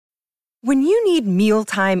When you need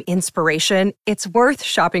mealtime inspiration, it's worth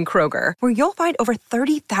shopping Kroger, where you'll find over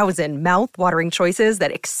 30,000 mouth-watering choices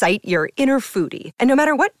that excite your inner foodie. And no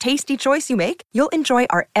matter what tasty choice you make, you'll enjoy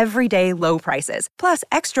our everyday low prices, plus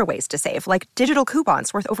extra ways to save, like digital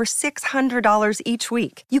coupons worth over $600 each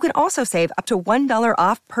week. You can also save up to $1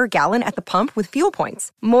 off per gallon at the pump with fuel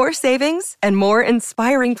points. More savings and more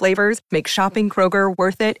inspiring flavors make shopping Kroger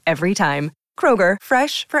worth it every time. Kroger,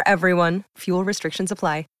 fresh for everyone. Fuel restrictions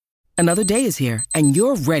apply. Another day is here, and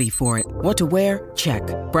you're ready for it. What to wear? Check.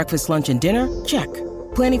 Breakfast, lunch, and dinner? Check.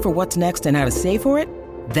 Planning for what's next and how to save for it?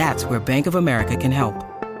 That's where Bank of America can help.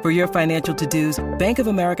 For your financial to-dos, Bank of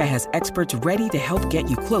America has experts ready to help get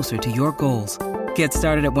you closer to your goals. Get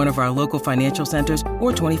started at one of our local financial centers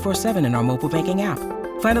or 24/7 in our mobile banking app.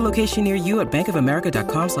 Find a location near you at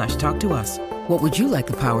bankofamerica.com/talktous. What would you like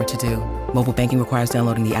the power to do? Mobile banking requires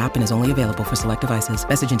downloading the app and is only available for select devices.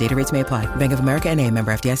 Message and data rates may apply. Bank of America N.A.,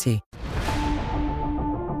 member FDIC.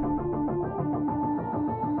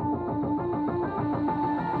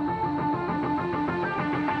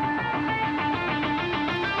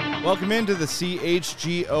 Welcome into the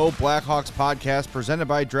CHGO Blackhawks podcast presented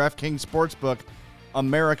by DraftKings Sportsbook,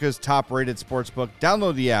 America's top-rated sportsbook.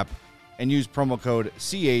 Download the app and use promo code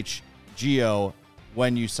CHGO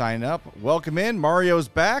when you sign up. Welcome in. Mario's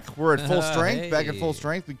back. We're at full strength. Back at full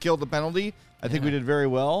strength. We killed the penalty. I think we did very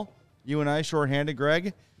well. You and I, shorthanded,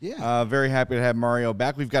 Greg. Yeah. Very happy to have Mario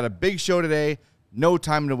back. We've got a big show today. No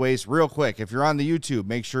time to waste. Real quick, if you're on the YouTube,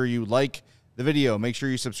 make sure you like the video. Make sure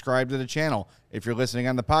you subscribe to the channel. If you're listening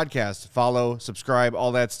on the podcast, follow, subscribe,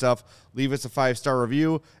 all that stuff. Leave us a 5-star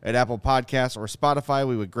review at Apple Podcasts or Spotify.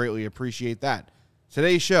 We would greatly appreciate that.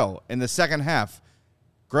 Today's show, in the second half,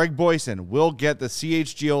 Greg Boysen will get the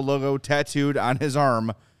CHGO logo tattooed on his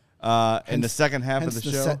arm in the second half of the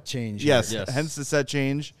show. Hence the set change. Yes, hence the set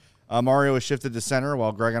change. Mario is shifted to center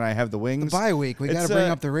while Greg and I have the wings. The bye week. We got to bring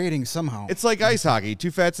up the ratings somehow. It's like ice hockey,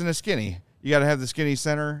 two fats and a skinny. You got to have the skinny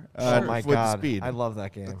center oh my with God. the speed. I love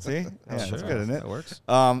that game. See? Yeah, that's good, isn't it? That works.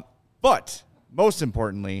 But most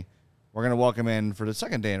importantly, we're going to welcome in for the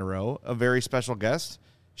second day in a row a very special guest.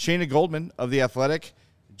 Shayna Goldman of The Athletic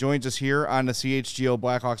joins us here on the CHGO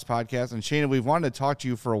Blackhawks podcast. And Shayna, we've wanted to talk to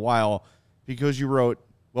you for a while because you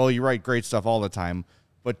write great stuff all the time,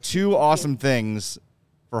 but two awesome things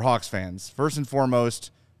for Hawks fans. First and foremost,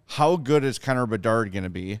 how good is Connor Bedard going to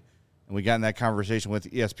be? And we got in that conversation with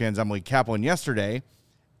ESPN's Emily Kaplan yesterday.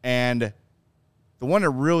 And the one that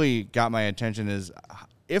really got my attention is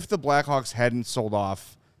if the Blackhawks hadn't sold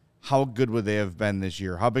off, how good would they have been this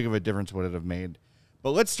year? How big of a difference would it have made?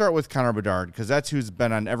 But let's start with Connor Bedard because that's who's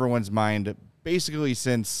been on everyone's mind basically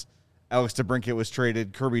since Alex DeBrincat was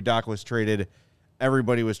traded, Kirby Dach was traded,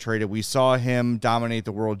 everybody was traded. We saw him dominate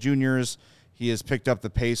the World Juniors. He has picked up the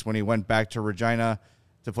pace when he went back to Regina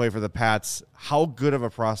to play for the Pats. How good of a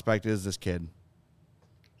prospect is this kid?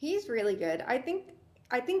 He's really good. I think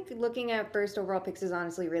looking at first overall picks is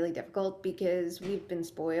honestly really difficult because we've been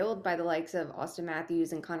spoiled by the likes of Austin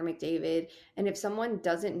Matthews and Connor McDavid. And if someone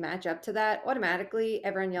doesn't match up to that, automatically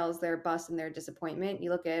everyone yells their bust and their disappointment.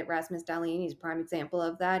 You look at Rasmus Dahlin, he's a prime example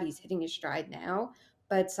of that. He's hitting his stride now,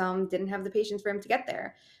 but some didn't have the patience for him to get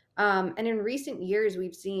there. And in recent years,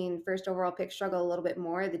 we've seen first overall picks struggle a little bit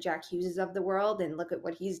more, the Jack Hugheses of the world, and look at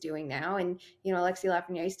what he's doing now. And, Alexis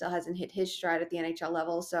Lafreniere still hasn't hit his stride at the NHL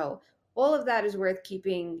level. So all of that is worth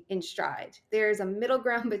keeping in stride. There's a middle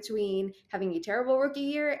ground between having a terrible rookie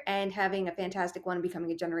year and having a fantastic one and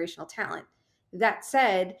becoming a generational talent. That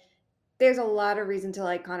said, there's a lot of reason to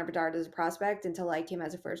like Connor Bedard as a prospect and to like him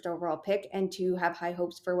as a first overall pick and to have high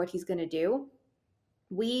hopes for what he's going to do.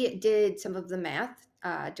 We did some of the math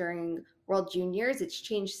during World Juniors. It's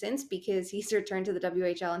changed since because he's returned to the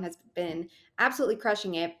WHL and has been absolutely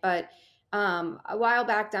crushing it. But a while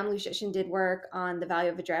back, Dom Lucian did work on the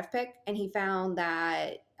value of a draft pick, and he found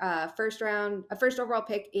that a first overall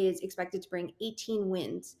pick is expected to bring 18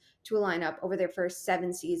 wins to a lineup over their first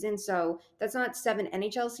 7 seasons. So that's not 7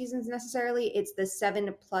 NHL seasons necessarily. It's the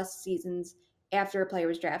 7+ seasons after a player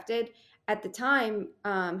was drafted. At the time,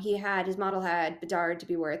 his model had Bedard to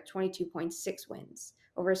be worth 22.6 wins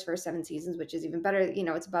over his first 7 seasons, which is even better.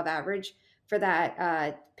 It's above average for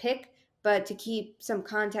that pick. But to keep some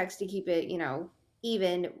context, to keep it,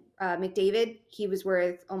 even, McDavid, he was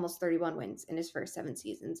worth almost 31 wins in his first 7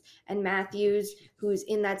 seasons. And Matthews, who's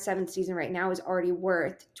in that 7th season right now, is already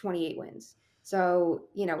worth 28 wins. So,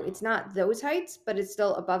 it's not those heights, but it's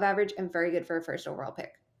still above average and very good for a first overall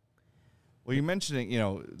pick. Well, you mentioned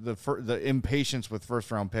the impatience with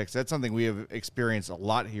first-round picks. That's something we have experienced a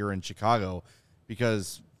lot here in Chicago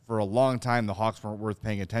because for a long time the Hawks weren't worth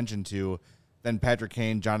paying attention to. Then Patrick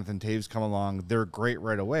Kane, Jonathan Taves come along. They're great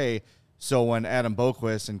right away. So when Adam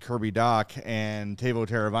Boquist and Kirby Doc and Teuvo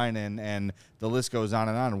Teravainen and the list goes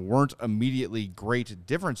on weren't immediately great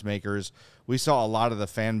difference makers, we saw a lot of the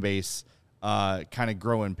fan base kind of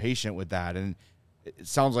grow impatient with that. And it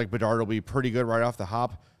sounds like Bedard will be pretty good right off the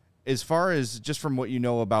hop. As far as just from what you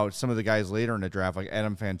know about some of the guys later in the draft, like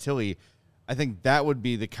Adam Fantilli, I think that would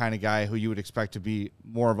be the kind of guy who you would expect to be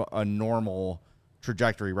more of a normal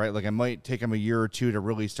trajectory, right? Like it might take him a year or two to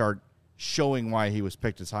really start showing why he was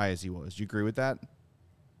picked as high as he was. Do you agree with that?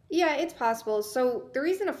 Yeah, it's possible. So the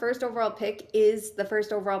reason a first overall pick is the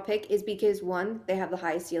first overall pick is because, one, they have the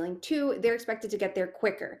highest ceiling. Two, they're expected to get there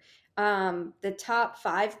quicker. The top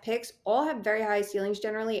 5 picks all have very high ceilings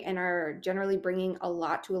generally and are generally bringing a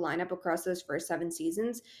lot to a lineup across those first 7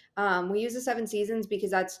 seasons. We use the 7 seasons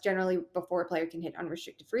because that's generally before a player can hit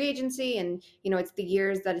unrestricted free agency, and it's the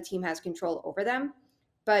years that a team has control over them.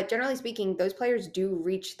 But generally speaking, those players do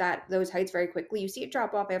reach those heights very quickly. You see it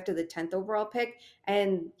drop off after the 10th overall pick.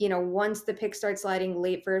 And, once the pick starts sliding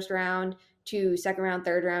late first round to second round,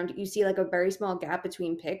 third round, you see like a very small gap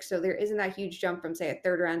between picks. So there isn't that huge jump from, say, a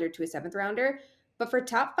third rounder to a 7th rounder. But for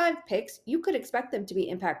top 5 picks, you could expect them to be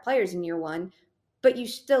impact players in year 1. But you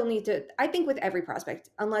still need to, I think with every prospect,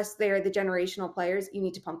 unless they're the generational players, you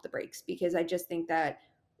need to pump the brakes, because I just think that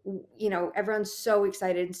everyone's so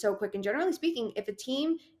excited and so quick. And generally speaking, if a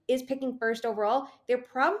team is picking first overall, they're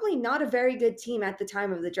probably not a very good team at the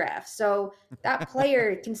time of the draft. So that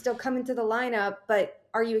player can still come into the lineup, but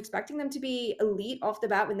are you expecting them to be elite off the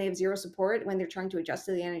bat when they have zero support, when they're trying to adjust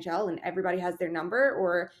to the NHL and everybody has their number?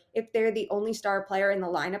 Or if they're the only star player in the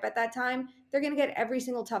lineup at that time, they're going to get every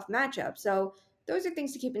single tough matchup. So those are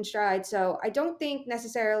things to keep in stride. So I don't think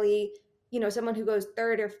necessarily someone who goes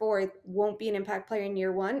 3rd or 4th won't be an impact player in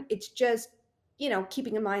year 1. It's just,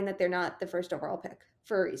 keeping in mind that they're not the first overall pick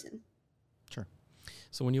for a reason. Sure.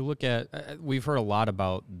 So when you look at, we've heard a lot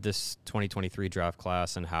about this 2023 draft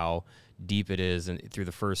class and how deep it is and through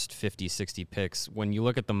the first 50, 60 picks. When you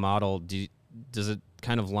look at the model, does it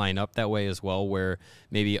kind of line up that way as well, where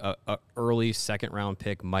maybe a early second round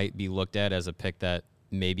pick might be looked at as a pick that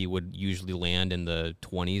maybe would usually land in the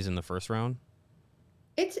 20s in the first round?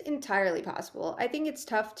 It's entirely possible. I think it's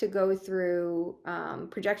tough to go through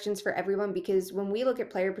projections for everyone, because when we look at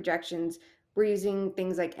player projections, we're using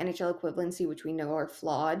things like NHL equivalency, which we know are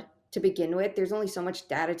flawed to begin with. There's only so much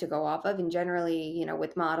data to go off of. And generally,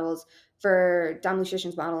 with models, for Dom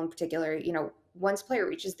Luszczyszyn's model in particular, once a player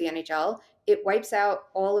reaches the NHL, it wipes out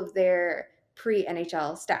all of their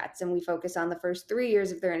pre-NHL stats. And we focus on the first 3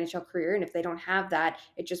 years of their NHL career. And if they don't have that,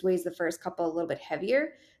 it just weighs the first couple a little bit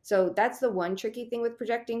heavier. So that's the one tricky thing with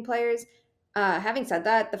projecting players. Having said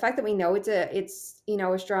that, the fact that we know it's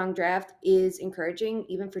a strong draft is encouraging,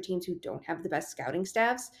 even for teams who don't have the best scouting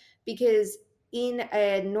staffs, because in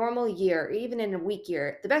a normal year, or even in a weak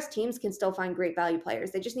year, the best teams can still find great value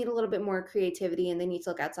players. They just need a little bit more creativity, and they need to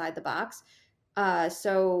look outside the box.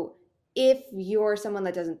 So if you're someone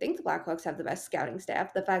that doesn't think the Blackhawks have the best scouting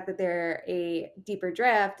staff, the fact that they're a deeper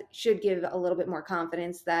draft should give a little bit more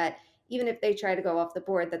confidence that even if they try to go off the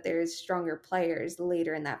board, that there's stronger players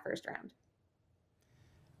later in that first round.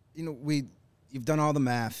 You've done all the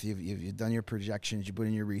math, you've done your projections, you put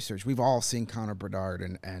in your research. We've all seen Connor Bedard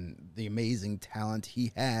and the amazing talent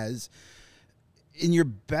he has. In your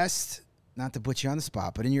best, not to put you on the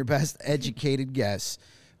spot, but in your best educated guess,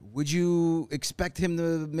 would you expect him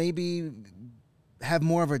to maybe have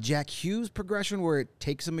more of a Jack Hughes progression where it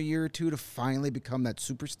takes him a year or two to finally become that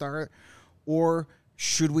superstar? Or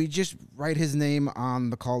should we just write his name on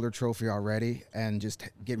the Calder Trophy already and just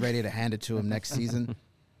get ready to hand it to him next season?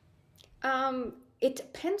 It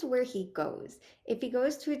depends where he goes. If he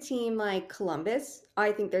goes to a team like Columbus,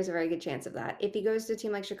 I think there's a very good chance of that. If he goes to a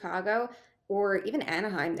team like Chicago or even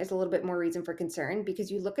Anaheim, there's a little bit more reason for concern,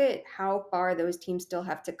 because you look at how far those teams still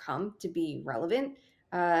have to come to be relevant.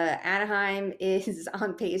 Anaheim is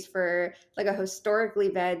on pace for like a historically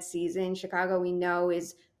bad season. Chicago, we know,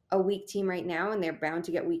 is a weak team right now, and they're bound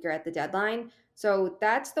to get weaker at the deadline. So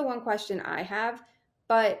that's the one question I have.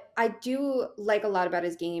 But I do like a lot about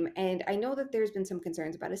his game, and I know that there's been some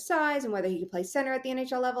concerns about his size and whether he could play center at the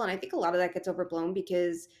NHL level, and I think a lot of that gets overblown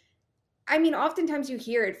because, oftentimes you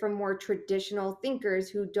hear it from more traditional thinkers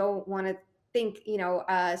who don't want to think,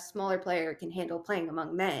 a smaller player can handle playing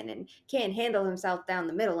among men and can't handle himself down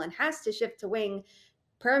the middle and has to shift to wing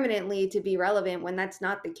permanently to be relevant, when that's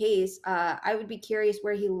not the case. I would be curious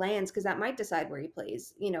where he lands, because that might decide where he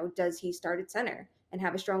plays. Does he start at center and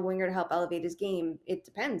have a strong winger to help elevate his game? It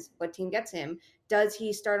depends what team gets him. Does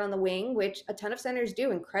he start on the wing, which a ton of centers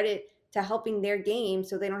do, and credit to helping their game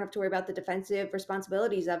so they don't have to worry about the defensive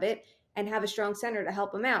responsibilities of it? and have a strong center to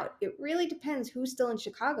help him out. It really depends who's still in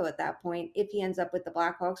Chicago at that point, if he ends up with the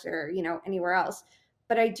Blackhawks or, anywhere else.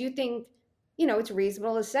 But I do think, it's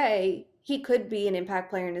reasonable to say he could be an impact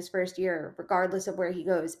player in his first year, regardless of where he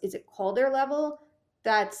goes. Is it Calder level?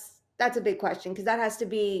 That's a big question, because that has to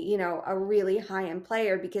be, a really high-end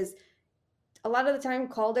player, because a lot of the time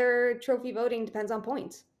Calder trophy voting depends on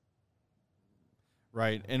points.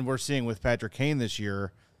 Right. And we're seeing with Patrick Kane this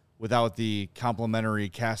year, without the complementary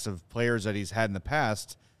cast of players that he's had in the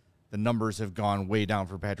past, the numbers have gone way down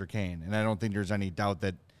for Patrick Kane. And I don't think there's any doubt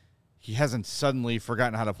that he hasn't suddenly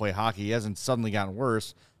forgotten how to play hockey. He hasn't suddenly gotten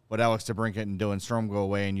worse, but Alex DeBrincat and Dylan Strome go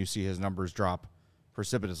away and you see his numbers drop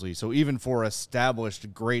precipitously. So even for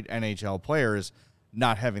established great NHL players,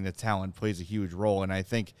 not having the talent plays a huge role. And I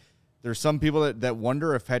think there's some people that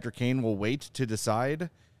wonder if Patrick Kane will wait to decide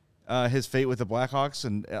his fate with the Blackhawks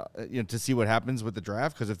and to see what happens with the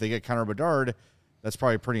draft, because if they get Connor Bedard, that's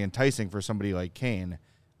probably pretty enticing for somebody like Kane.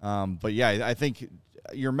 But yeah, I think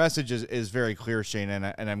your message is very clear, Shane,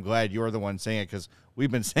 and I'm glad you're the one saying it, because we've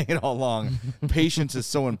been saying it all along. Patience is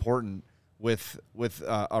so important with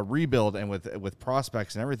a rebuild and with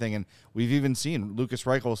prospects and everything. And we've even seen Lucas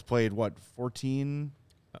Reichel's played 15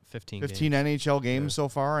 NHL games so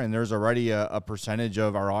far, and there's already a percentage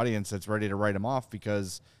of our audience that's ready to write him off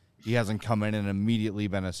because he hasn't come in and immediately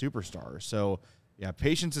been a superstar. So, yeah,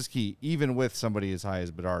 patience is key, even with somebody as high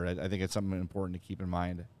as Bedard. I think it's something important to keep in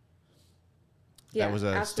mind. Yeah, that was a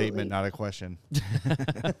absolutely. statement, not a question.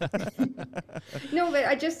 No,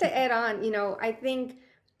 but just to add on, I think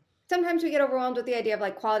sometimes we get overwhelmed with the idea of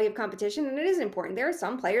like quality of competition, and it is important. There are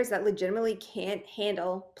some players that legitimately can't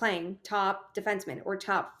handle playing top defensemen or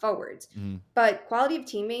top forwards, but quality of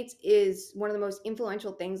teammates is one of the most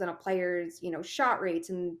influential things on a player's, shot rates,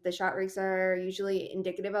 and the shot rates are usually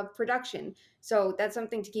indicative of production. So that's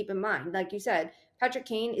something to keep in mind. Like you said, Patrick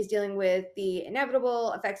Kane is dealing with the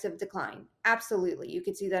inevitable effects of decline. Absolutely. You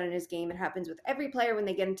could see that in his game. It happens with every player when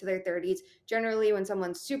they get into their 30s. Generally, when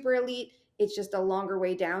someone's super elite, it's just a longer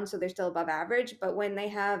way down, so they're still above average. But when they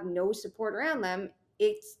have no support around them,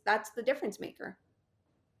 that's the difference maker.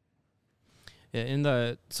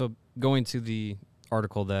 Yeah, so going to the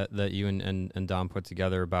article that you and Dom put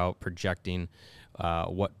together about projecting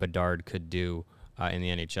what Bedard could do in the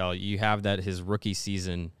NHL, you have that his rookie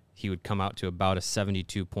season, he would come out to about a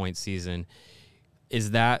 72-point season.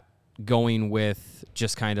 Is that going with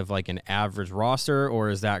just kind of like an average roster, or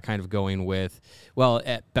is that kind of going with, well,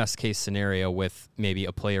 at best case scenario, with maybe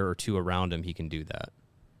a player or two around him, he can do that?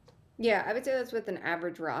 Yeah, I would say that's with an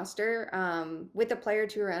average roster. With a player or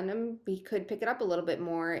two around him, he could pick it up a little bit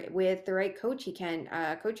more. With the right coach, he can.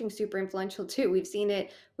 Coaching's super influential too. We've seen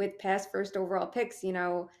it with past first overall picks.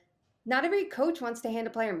 Not every coach wants to hand a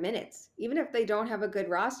player minutes. Even if they don't have a good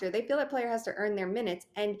roster, they feel that player has to earn their minutes.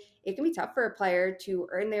 And it can be tough for a player to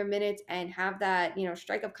earn their minutes and have that,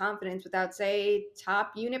 strike of confidence without, say,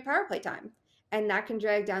 top unit power play time. And that can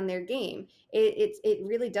drag down their game. It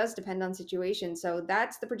really does depend on situation. So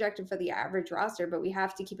that's the projection for the average roster. But we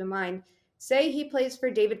have to keep in mind, say he plays for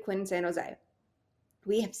David Quinn in San Jose.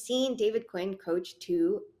 We have seen David Quinn coach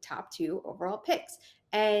top two overall picks.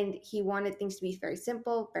 And he wanted things to be very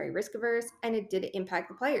simple, very risk averse, and it did impact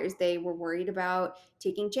the players. They were worried about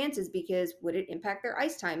taking chances because would it impact their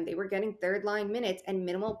ice time? They were getting third line minutes and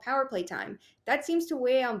minimal power play time. That seems to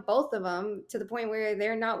weigh on both of them to the point where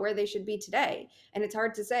they're not where they should be today. And it's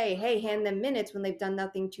hard to say, hey, hand them minutes when they've done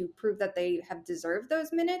nothing to prove that they have deserved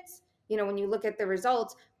those minutes, when you look at the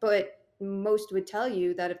results. But most would tell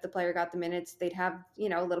you that if the player got the minutes, they'd have,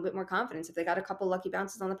 a little bit more confidence. If they got a couple lucky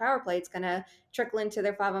bounces on the power play, it's going to trickle into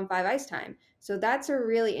their 5-on-5 ice time. So that's a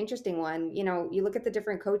really interesting one. You look at the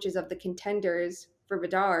different coaches of the contenders for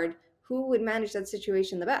Bedard, who would manage that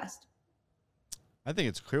situation the best? I think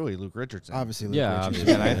it's clearly Luke Richardson. Obviously, Luke Yeah,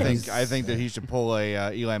 Richardson. And I think that he should pull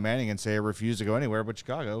a Eli Manning and say I refuse to go anywhere but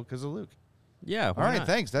Chicago because of Luke. Yeah. All right,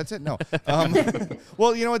 thanks. That's it. No.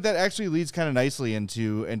 Well, you know what? That actually leads kind of nicely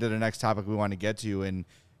into the next topic we want to get to. And,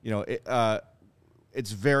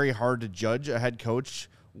 it's very hard to judge a head coach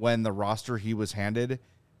when the roster he was handed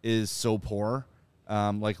is so poor.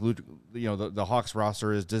 Like Luke, the Hawks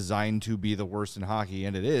roster is designed to be the worst in hockey,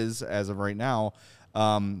 and it is as of right now.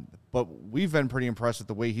 But we've been pretty impressed with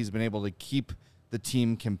the way he's been able to keep the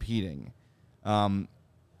team competing.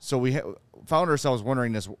 So we found ourselves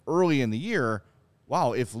wondering this early in the year,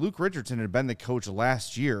 wow, if Luke Richardson had been the coach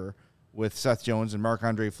last year with Seth Jones and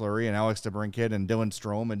Marc-Andre Fleury and Alex DeBrincat and Dylan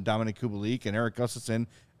Strome and Dominic Kubalik and Eric Gustafsson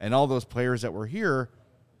and all those players that were here,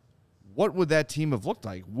 what would that team have looked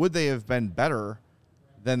like? Would they have been better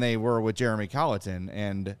than they were with Jeremy Colleton?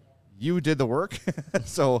 And you did the work.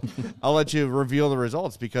 So I'll let you reveal the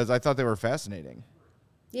results because I thought they were fascinating.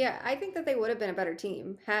 Yeah, I think that they would have been a better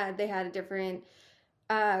team had they had a different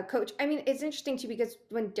coach. I mean, it's interesting too because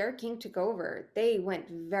when Derek King took over, they went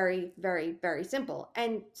very, very, very simple.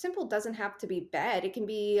 And simple doesn't have to be bad. It can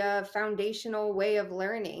be a foundational way of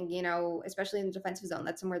learning, especially in the defensive zone.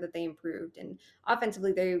 That's somewhere that they improved. And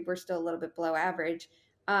offensively, they were still a little bit below average.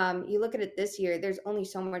 You look at it this year, there's only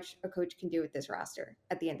so much a coach can do with this roster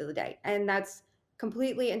at the end of the day. And that's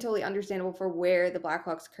completely and totally understandable for where the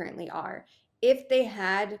Blackhawks currently are. If they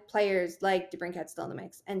had players like DeBrincat still in the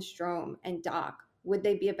mix and Strome and Doc, would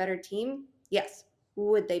they be a better team? Yes.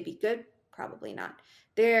 Would they be good? Probably not.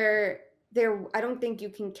 I don't think you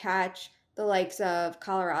can catch the likes of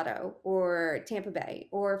Colorado or Tampa Bay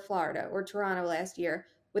or Florida or Toronto last year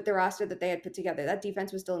with the roster that they had put together. That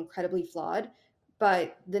defense was still incredibly flawed.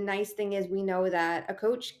 But the nice thing is we know that a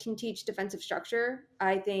coach can teach defensive structure.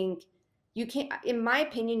 I think you can't, in my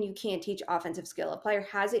opinion, you can't teach offensive skill. A player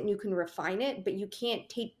has it and you can refine it, but you can't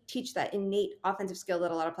teach that innate offensive skill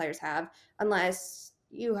that a lot of players have unless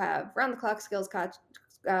you have round the clock skills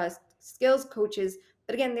coaches.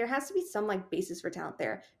 But again, there has to be some like basis for talent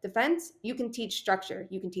there. Defense, you can teach structure,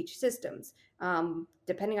 you can teach systems.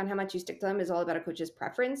 Depending on how much you stick to them is all about a coach's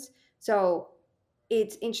preference. So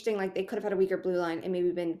it's interesting, like they could have had a weaker blue line and maybe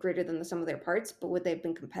been greater than the sum of their parts, but would they have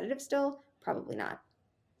been competitive still? Probably not.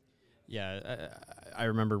 Yeah, I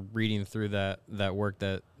remember reading through that work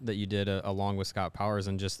that you did along with Scott Powers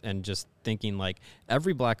and just thinking like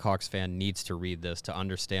every Blackhawks fan needs to read this to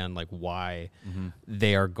understand like why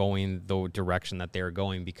they are going the direction that they are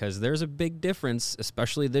going, because there's a big difference,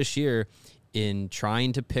 especially this year, in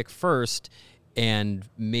trying to pick first and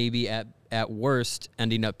maybe at worst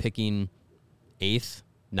ending up picking 8th,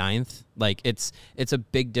 9th. Like it's a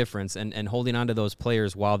big difference, and holding on to those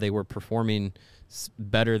players while they were performing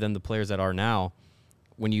better than the players that are now.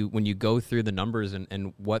 When you go through the numbers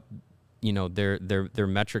and what their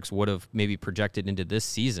metrics would have maybe projected into this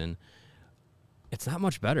season, it's not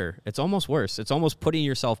much better. It's almost worse. It's almost putting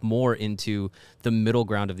yourself more into the middle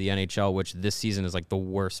ground of the NHL, which this season is like the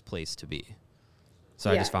worst place to be.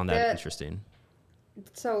 So I just found that interesting.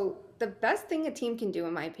 So the best thing a team can do,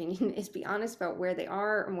 in my opinion, is be honest about where they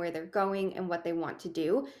are and where they're going and what they want to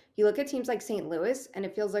do. You look at teams like St. Louis, and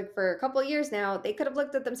it feels like for a couple of years now, they could have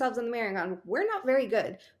looked at themselves in the mirror and gone, we're not very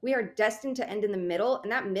good. We are destined to end in the middle,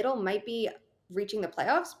 and that middle might be reaching the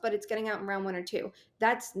playoffs, but it's getting out in round 1 or 2.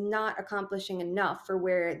 That's not accomplishing enough for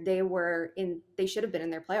where they should have been in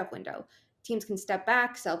their playoff window. Teams can step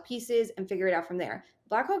back, sell pieces, and figure it out from there.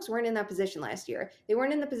 Blackhawks weren't in that position last year. They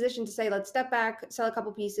weren't in the position to say, let's step back, sell a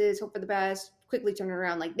couple pieces, hope for the best, quickly turn it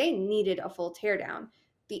around. Like they needed a full teardown.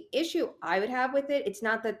 The issue I would have with it, it's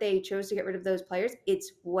not that they chose to get rid of those players,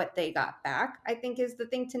 it's what they got back, I think is the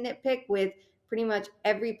thing to nitpick with pretty much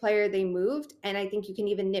every player they moved. And I think you can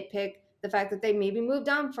even nitpick the fact that they maybe moved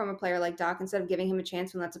on from a player like Doc instead of giving him a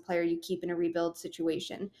chance when that's a player you keep in a rebuild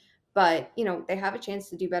situation. But, they have a chance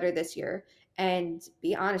to do better this year and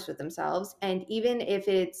be honest with themselves. And even if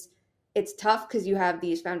it's tough because you have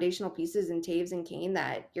these foundational pieces in Taves and Kane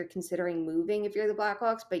that you're considering moving if you're the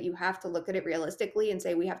Blackhawks, but you have to look at it realistically and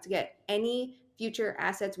say we have to get any future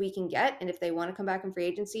assets we can get. And if they want to come back in free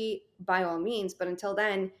agency, by all means. But until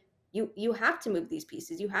then, you have to move these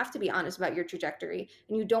pieces. You have to be honest about your trajectory,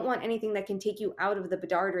 and you don't want anything that can take you out of the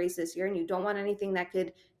Bedard race this year, and you don't want anything that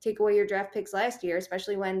could take away your draft picks last year,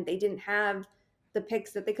 especially when they didn't have the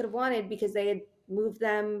picks that they could have wanted because they had moved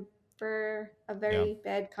them for a very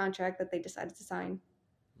bad contract that they decided to sign.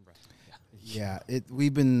 Yeah,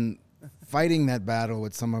 we've been fighting that battle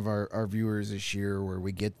with some of our viewers this year where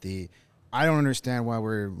we get I don't understand why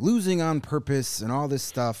we're losing on purpose and all this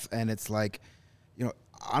stuff, and it's like,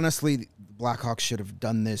 honestly, the Blackhawks should have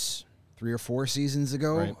done this 3 or 4 seasons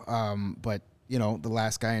ago. Right. But, the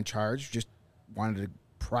last guy in charge just wanted to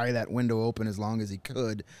pry that window open as long as he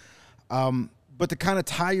could. But to kind of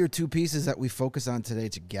tie your two pieces that we focus on today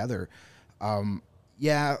together, some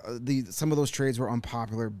of those trades were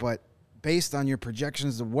unpopular, but based on your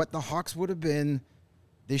projections of what the Hawks would have been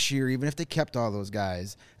this year, even if they kept all those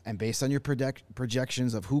guys, and based on your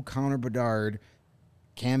projections of who Connor Bedard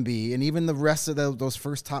can be, and even the rest of those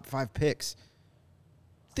first top 5 picks,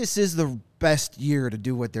 this is the best year to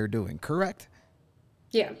do what they're doing, correct?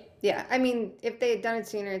 Yeah. I mean, if they had done it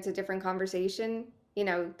sooner, it's a different conversation. They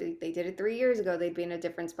did it 3 years ago, they'd be in a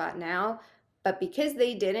different spot now. But because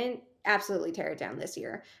they didn't, absolutely tear it down this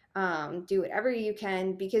year. Do whatever you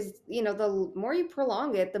can, because the more you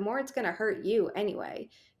prolong it, the more it's going to hurt you anyway.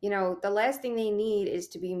 The last thing they need is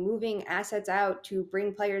to be moving assets out to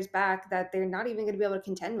bring players back that they're not even going to be able to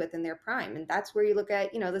contend with in their prime. And that's where you look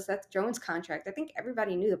at, the Seth Jones contract. I think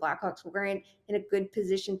everybody knew the Blackhawks weren't in a good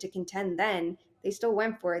position to contend then. They still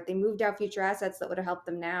went for it. They moved out future assets that would have helped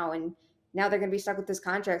them now. And now they're going to be stuck with this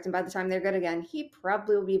contract. And by the time they're good again, he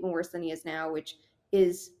probably will be even worse than he is now, which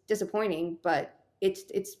is disappointing, but it's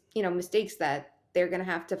mistakes that they're going to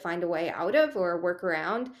have to find a way out of or work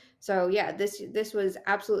around. So yeah, this was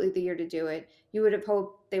absolutely the year to do it. You would have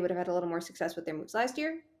hoped they would have had a little more success with their moves last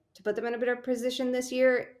year to put them in a better position this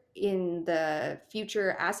year in the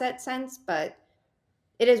future asset sense, but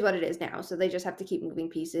it is what it is now. So they just have to keep moving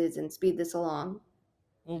pieces and speed this along.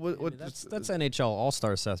 Well, that's NHL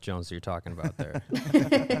All-Star Seth Jones you're talking about there.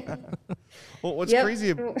 Well, what's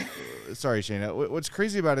crazy? Sorry, Shayna. What's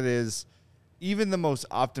crazy about it is even the most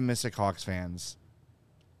optimistic Hawks fans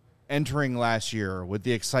entering last year with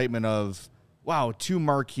the excitement of, wow, 2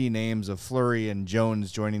 marquee names of Fleury and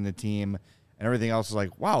Jones joining the team and everything else is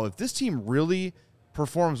like, wow, if this team really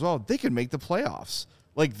performs well, they could make the playoffs.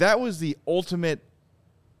 Like, that was the ultimate.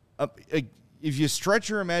 If you stretch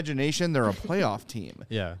your imagination, they're a playoff team.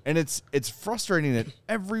 Yeah. And it's frustrating that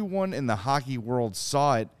everyone in the hockey world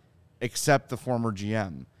saw it except the former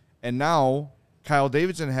GM. And now Kyle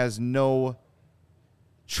Davidson has no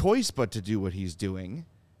choice but to do what he's doing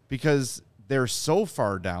because they're so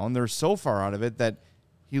far down, they're so far out of it that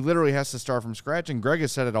he literally has to start from scratch. And Greg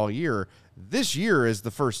has said it all year. This year is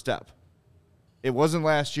the first step. It wasn't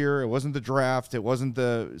last year. It wasn't the draft. It wasn't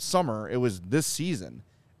the summer. It was this season.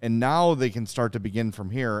 And now they can start to begin from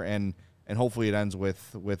here, and hopefully it ends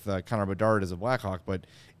with Connor Bedard as a Blackhawk. But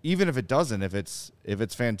even if it doesn't, if it's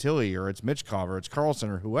Fantilli or it's Michkov or it's Carlson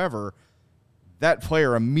or whoever, that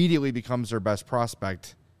player immediately becomes their best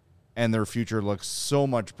prospect, and their future looks so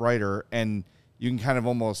much brighter. And you can kind of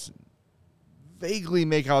almost vaguely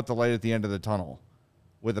make out the light at the end of the tunnel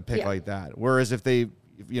with a pick like that. Whereas if they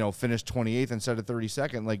finish 28th instead of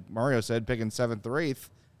 32nd, like Mario said, picking 7th or 8th.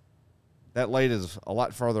 That light is a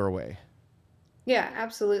lot farther away. Yeah,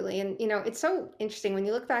 absolutely. And, it's so interesting when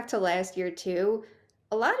you look back to last year, too.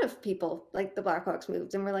 A lot of people, like the Blackhawks,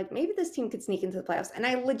 moved and were like, maybe this team could sneak into the playoffs. And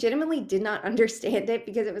I legitimately did not understand it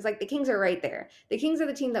because it was like the Kings are right there. The Kings are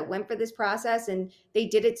the team that went for this process, and they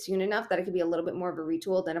did it soon enough that it could be a little bit more of a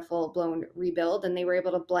retool than a full-blown rebuild. And they were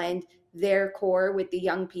able to blend their core with the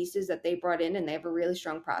young pieces that they brought in, and they have a really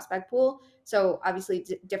strong prospect pool. So obviously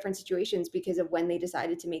different situations because of when they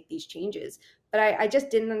decided to make these changes. But I just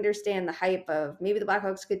didn't understand the hype of maybe the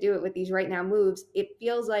Blackhawks could do it with these right now moves. It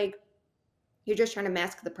feels like you're just trying to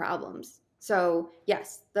mask the problems. So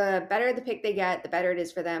yes, the better the pick they get, the better it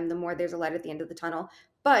is for them, the more there's a light at the end of the tunnel.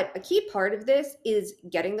 But a key part of this is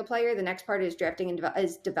getting the player. The next part is drafting and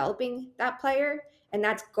is developing that player. And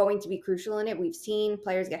that's going to be crucial in it. We've seen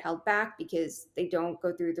players get held back because they don't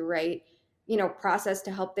go through the right, process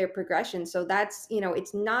to help their progression. So that's,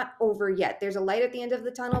 it's not over yet. There's a light at the end of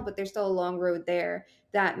the tunnel, but there's still a long road there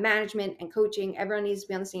that management and coaching, everyone needs to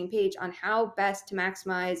be on the same page on how best to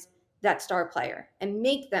maximize that star player and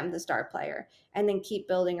make them the star player and then keep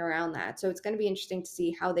building around that. So it's going to be interesting to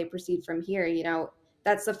see how they proceed from here.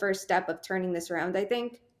 That's the first step of turning this around, I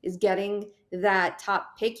think, is getting that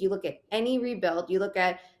top pick. You look at any rebuild, you look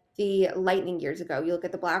at the Lightning years ago, you look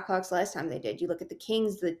at the Blackhawks last time they did, you look at the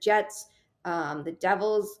Kings, the Jets, the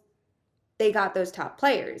Devils, they got those top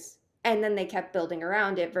players and then they kept building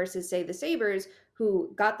around it versus, say, the Sabres,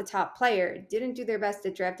 who got the top player, didn't do their best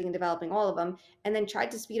at drafting and developing all of them, and then tried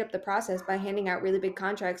to speed up the process by handing out really big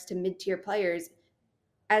contracts to mid-tier players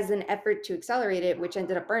as an effort to accelerate it, which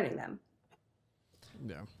ended up burning them.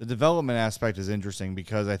 Yeah. The development aspect is interesting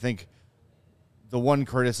because I think the one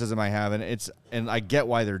criticism I have, and I get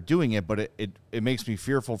why they're doing it, but it makes me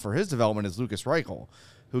fearful for his development, is Lukas Reichel,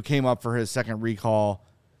 who came up for his second recall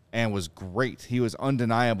and was great. He was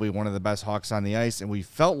undeniably one of the best Hawks on the ice, and we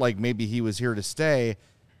felt like maybe he was here to stay.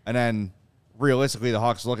 And then realistically, the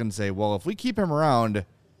Hawks look and say, well, if we keep him around,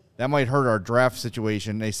 that might hurt our draft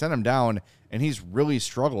situation. They sent him down, and he's really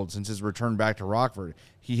struggled since his return back to Rockford.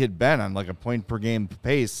 He had been on like a point-per-game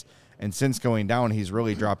pace, and since going down, he's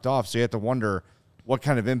really dropped off. So you have to wonder what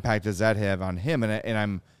kind of impact does that have on him.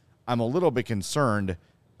 And I'm a little bit concerned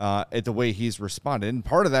at the way he's responded. And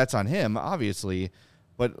part of that's on him, obviously.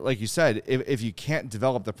 But like you said, if you can't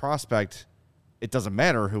develop the prospect, it doesn't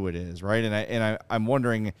matter who it is, right? And I'm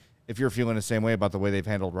wondering if you're feeling the same way about the way they've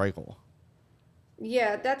handled Reichel.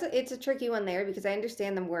 Yeah, it's a tricky one there because I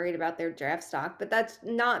understand them worried about their draft stock, but that's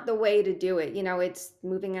not the way to do it. It's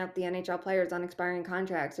moving out the NHL players on expiring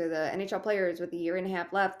contracts or the NHL players with a year and a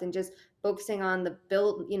half left and just focusing on the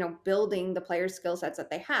building the players' skill sets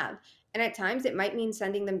that they have. And at times it might mean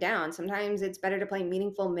sending them down. Sometimes it's better to play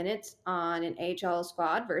meaningful minutes on an AHL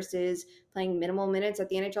squad versus playing minimal minutes at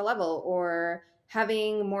the NHL level, or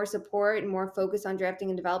having more support and more focus on drafting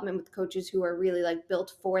and development with coaches who are really like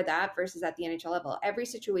built for that versus at the NHL level. Every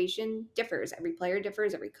situation differs, every player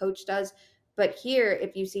differs, every coach does. But here,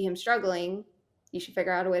 if you see him struggling, you should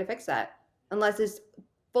figure out a way to fix that, unless it's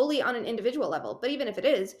fully on an individual level. But even if it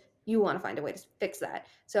is, you want to find a way to fix that.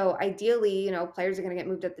 So ideally, players are going to get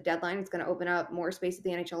moved at the deadline. It's going to open up more space at the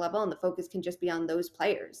NHL level, and the focus can just be on those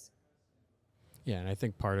players. Yeah, and I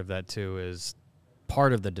think part of that too is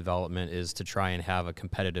part of the development is to try and have a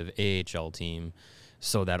competitive AHL team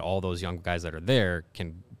so that all those young guys that are there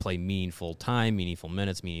can play meaningful time, meaningful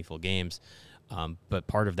minutes, meaningful games. But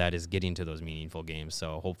part of that is getting to those meaningful games.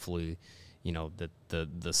 So hopefully,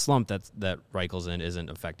 the slump that Reichel's in isn't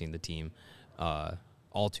affecting the team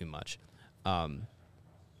all too much.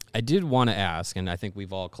 I did want to ask, and I think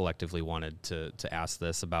we've all collectively wanted to ask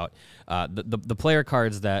this about the player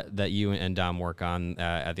cards that you and Dom work on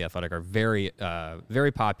at The Athletic are very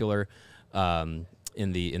very popular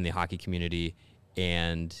in the hockey community,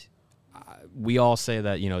 and we all say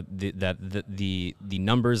that the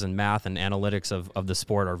numbers and math and analytics of the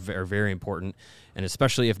sport are very important, and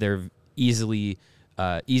especially if they're easy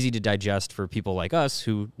to digest for people like us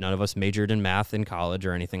who none of us majored in math in college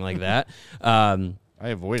or anything like that. I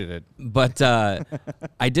avoided it, but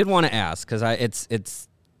I did want to ask because it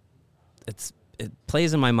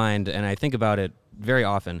plays in my mind and I think about it very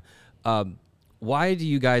often. Why do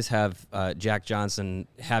you guys have Jack Johnson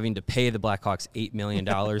having to pay the Blackhawks $8 million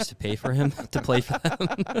to pay for him to play for them?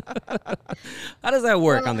 How does that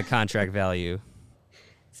work on the contract value?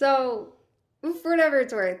 So, for whatever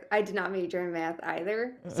it's worth, I did not major in math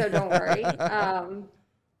either, so don't worry.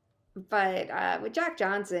 But with Jack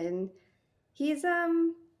Johnson, he's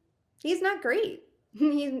not great.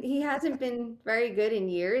 He hasn't been very good in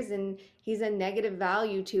years, and he's a negative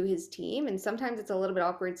value to his team. And sometimes it's a little bit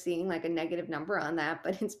awkward seeing like a negative number on that,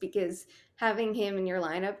 but it's because having him in your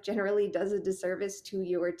lineup generally does a disservice to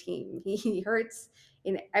your team. He hurts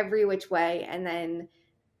in every which way, and then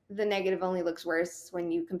the negative only looks worse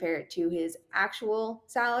when you compare it to his actual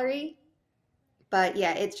salary. But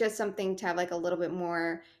yeah, it's just something to have like a little bit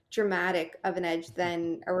more dramatic of an edge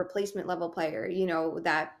than a replacement level player,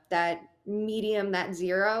 that medium, that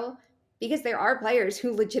zero, because there are players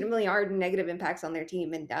who legitimately are negative impacts on their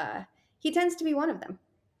team, and he tends to be one of them.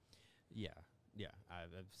 Yeah,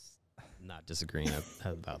 I'm not disagreeing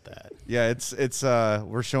about that. Yeah, it's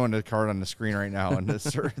we're showing the card on the screen right now, and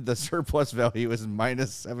the surplus value is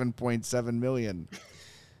minus $7.7 million.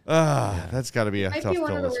 That's got to be a tough pill to swallow.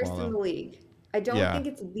 Might be one of the worst in the league. I don't think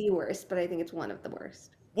it's the worst, but I think it's one of the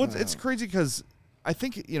worst. Well, it's crazy because I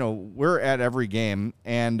think, we're at every game,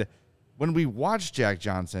 and when we watch Jack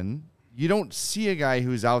Johnson, you don't see a guy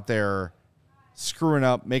who's out there screwing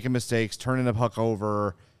up, making mistakes, turning the puck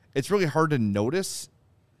over. It's really hard to notice.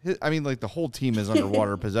 The whole team is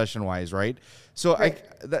underwater possession-wise, right? So right.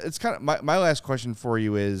 It's kind of my last question for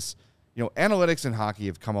you is, analytics in hockey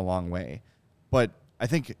have come a long way, but I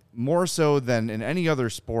think more so than in any other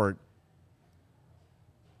sport,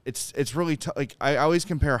 it's really tough. Like, I always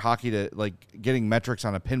compare hockey to like getting metrics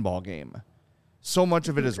on a pinball game. So much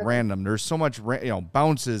of it is random. There's so much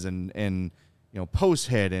bounces and post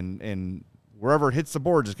hit and wherever it hits the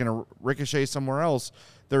board is going to ricochet somewhere else.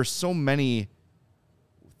 There's so many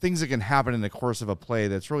things that can happen in the course of a play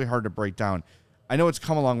that's really hard to break down. I know it's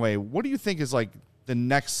come a long way. What do you think is like the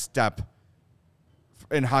next step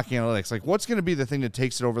in hockey analytics? Like, what's going to be the thing that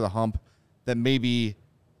takes it over the hump that maybe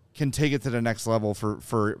can take it to the next level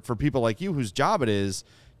for people like you whose job it is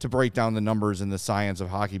to break down the numbers and the science of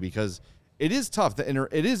hockey? Because it is tough.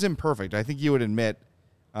 It is imperfect. I think you would admit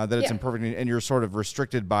that it's imperfect, and you're sort of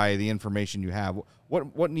restricted by the information you have.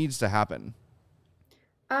 What needs to happen?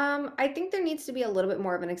 I think there needs to be a little bit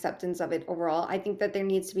more of an acceptance of it overall. I think that there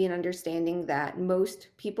needs to be an understanding that most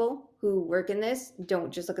people who work in this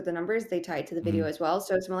don't just look at the numbers, they tie it to the video as well.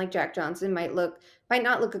 So someone like Jack Johnson might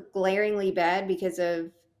not look glaringly bad because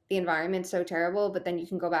of the environment so terrible, but then you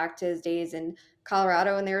can go back to his days in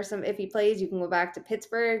Colorado and there were some iffy plays. You can go back to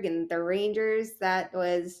Pittsburgh and the Rangers. That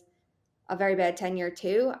was a very bad tenure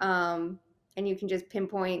too. And you can just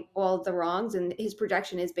pinpoint all of the wrongs, and his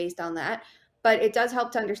projection is based on that. But it does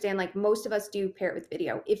help to understand, like, most of us do pair it with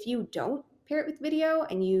video. If you don't pair it with video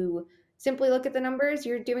and you simply look at the numbers,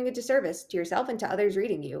 you're doing a disservice to yourself and to others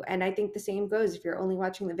reading you. And I think the same goes if you're only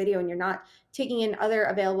watching the video and you're not taking in other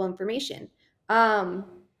available information.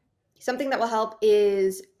 Something that will help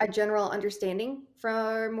is a general understanding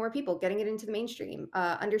for more people, getting it into the mainstream,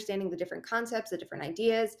 understanding the different concepts, the different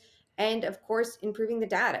ideas, and of course, improving the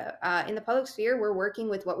data. In the public sphere, we're working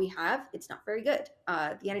with what we have. It's not very good.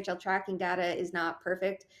 The NHL tracking data is not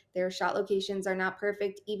perfect. Their shot locations are not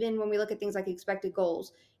perfect. Even when we look at things like expected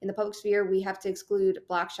goals, in the public sphere, we have to exclude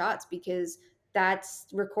block shots because that's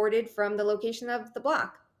recorded from the location of the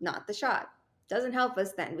block, not the shot. Doesn't help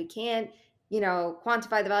us then. We can't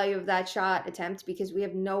quantify the value of that shot attempt because we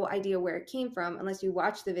have no idea where it came from unless you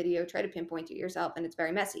watch the video, try to pinpoint it yourself, and it's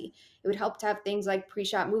very messy. It would help to have things like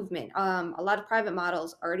pre-shot movement. A lot of private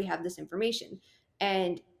models already have this information,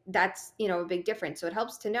 and that's a big difference. So it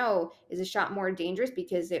helps to know, is a shot more dangerous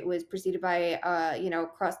because it was preceded by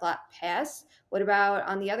cross-lot pass? What about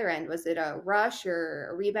on the other end? Was it a rush or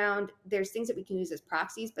a rebound? There's things that we can use as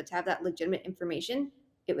proxies, but to have that legitimate information,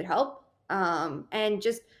 it would help. And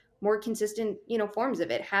just more consistent, forms of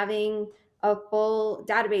it, having a full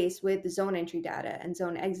database with zone entry data and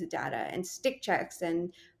zone exit data and stick checks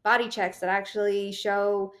and body checks that actually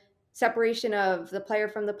show separation of the player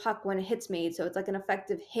from the puck when a hit's made. So it's like an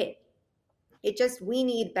effective hit. We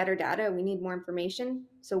need better data. We need more information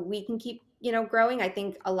so we can keep, growing. I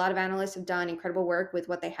think a lot of analysts have done incredible work with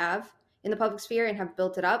what they have in the public sphere and have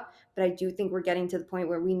built it up. But I do think we're getting to the point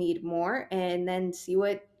where we need more and then see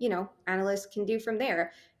what, analysts can do from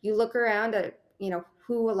there. You look around at,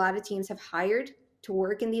 who a lot of teams have hired to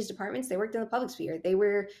work in these departments. They worked in the public sphere. They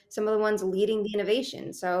were some of the ones leading the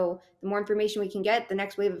innovation. So the more information we can get, the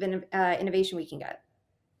next wave of innovation we can get.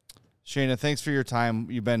 Shayna, thanks for your time.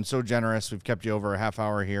 You've been so generous. We've kept you over a half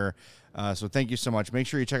hour here. So thank you so much. Make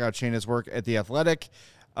sure you check out Shayna's work at The Athletic.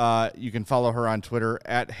 You can follow her on Twitter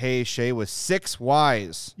at HeyShay with 6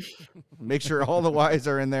 Ys. Make sure all the Ys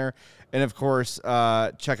are in there. And, of course,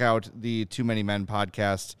 check out the Too Many Men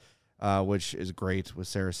podcast, which is great with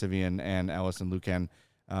Sarah Sivian and Allison Lucan.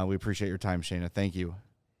 We appreciate your time, Shayna. Thank you.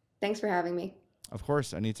 Thanks for having me. Of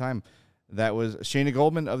course, anytime. That was Shayna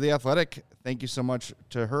Goldman of The Athletic. Thank you so much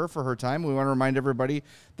to her for her time. We want to remind everybody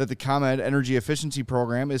that the ComEd Energy Efficiency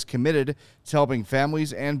Program is committed to helping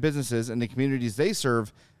families and businesses in the communities they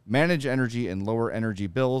serve manage energy and lower energy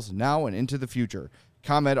bills now and into the future.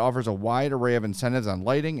 ComEd offers a wide array of incentives on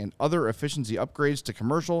lighting and other efficiency upgrades to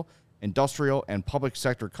commercial, industrial, and public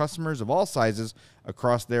sector customers of all sizes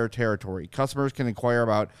across their territory. Customers can inquire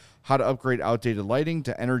about how to upgrade outdated lighting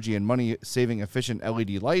to energy and money-saving efficient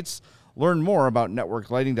LED lights. Learn more about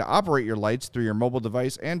network lighting to operate your lights through your mobile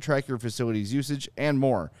device and track your facility's usage and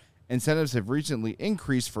more. Incentives have recently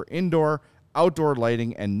increased for indoor, outdoor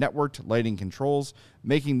lighting, and networked lighting controls,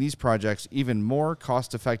 making these projects even more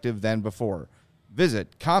cost-effective than before.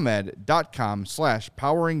 Visit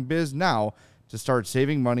ComEd.com/poweringbiz now to start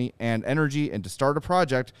saving money and energy, and to start a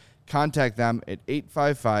project, contact them at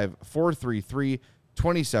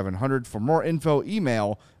 855-433-2700. For more info,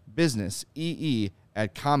 email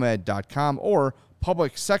businessee@comed.com or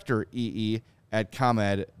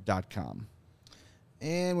publicsectoree@comed.com.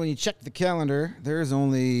 And when you check the calendar, there's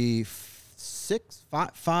only five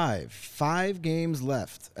games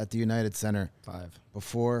left at the United Center. 5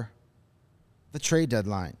 before the trade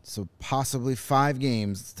deadline. So possibly 5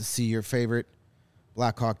 games to see your favorite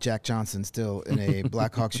Blackhawk Jack Johnson still in a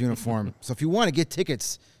Blackhawks uniform. So if you want to get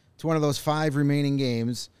tickets to one of those 5 remaining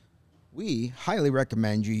games, we highly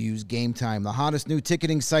recommend you use Game Time, the hottest new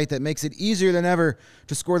ticketing site that makes it easier than ever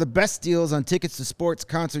to score the best deals on tickets to sports,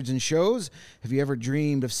 concerts, and shows. Have you ever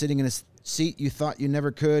dreamed of sitting in a seat you thought you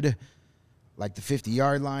never could? Like the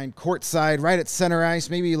 50-yard line, courtside, right at center ice.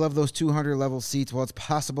 Maybe you love those 200-level seats. Well, it's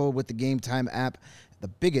possible with the Game Time app. The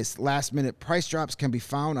biggest last-minute price drops can be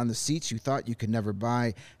found on the seats you thought you could never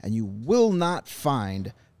buy, and you will not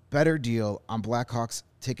find better deal on Blackhawks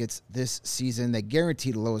tickets this season. They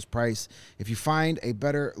guarantee the lowest price. If you find a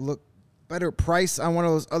better price on one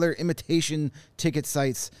of those other imitation ticket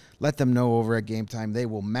sites, let them know over at Game Time. They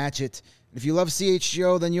will match it. If you love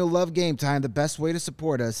CHGO, then you'll love Game Time. The best way to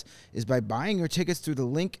support us is by buying your tickets through the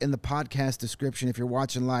link in the podcast description. If you're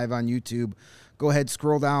watching live on YouTube, go ahead,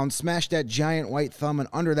 scroll down, smash that giant white thumb, and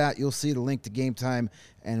under that, you'll see the link to Game Time.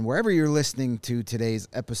 And wherever you're listening to today's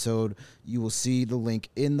episode, you will see the link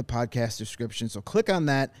in the podcast description. So click on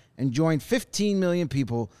that and join 15 million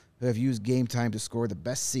people who have used Game Time to score the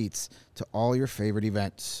best seats to all your favorite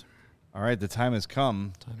events. All right, the time has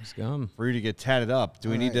come. For you to get tatted up. Do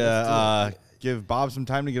we need to give Bob some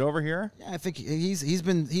time to get over here? Yeah, I think he's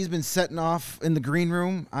been setting off in the green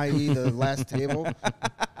room, i.e. the last table.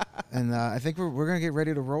 And I think we're gonna get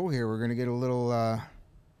ready to roll here. We're gonna get a little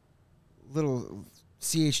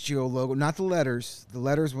CHGO logo, not the letters. The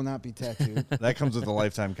letters will not be tattooed. That comes with a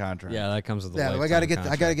lifetime contract. Yeah, that comes with the I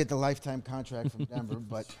lifetime gotta get the lifetime contract from Denver,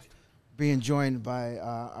 but being joined by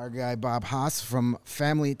our guy Bob Haas from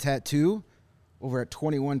Family Tattoo over at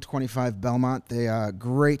 2125 Belmont. They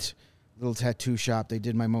great little tattoo shop. They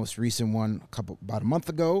did my most recent one about a month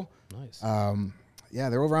ago. Nice. Yeah,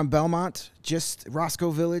 they're over on Belmont, just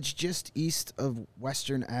Roscoe Village, just east of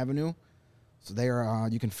Western Avenue. So they are.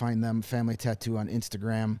 You can find them, Family Tattoo, on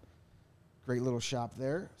Instagram. Great little shop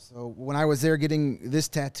there. So when I was there getting this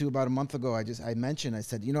tattoo about a month ago, I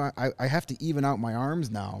said, I have to even out my arms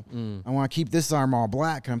now. I want to keep this arm all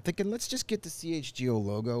black. And I'm thinking, let's just get the CHGO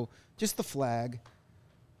logo, just the flag.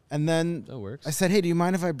 And then That works. I said, hey, do you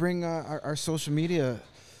mind if I bring our social media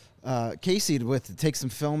Casey to take some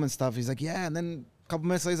film and stuff? He's like, yeah. And then a couple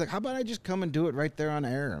minutes later, he's like, how about I just come and do it right there on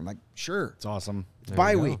air? I'm like, sure. It's awesome. It's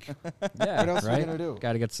bye week. Yeah, What else are we right? gonna do?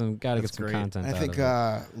 Got to get some great. content. I out think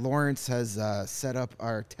of it. Lawrence has set up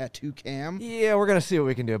our tattoo cam. Yeah, we're gonna see what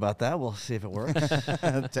we can do about that. We'll see if it works.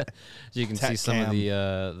 So you can see some of cam.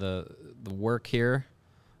 the work here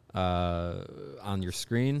on your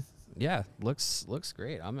screen. Yeah, looks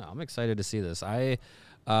great. I'm excited to see this. I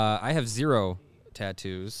have 0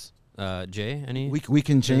 tattoos. Jay, any? We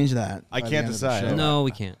can change that. I by the can't end of the decide. show. No,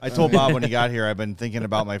 we can't. I told Bob when he got here, I've been thinking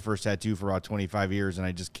about my first tattoo for about 25 years, and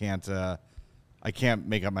I just can't. I can't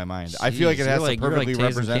make up my mind. I feel like it Jeez, has you're to like- you're perfectly like Taze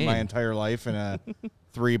and represent my Kane. entire life in a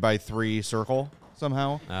 3x3 circle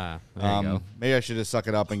somehow. There you go. Maybe I should just suck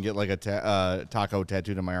it up and get like a taco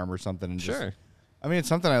tattooed on my arm or something. And just, Sure. I mean, it's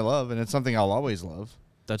something I love, and it's something I'll always love.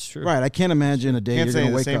 That's true. Right. I can't imagine a day Can't you're say going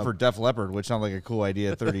to the wake same up. for Def Leppard, which sounded like a cool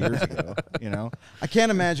idea 30 years ago. You know, I can't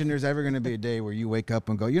imagine there's ever going to be a day where you wake up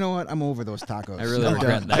and go, you know what? I'm over those tacos. I really I'm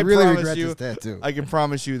regret done. that. I really promise regret you- this tattoo. I can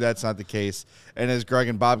promise you that's not the case. And as Greg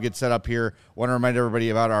and Bob get set up here, want to remind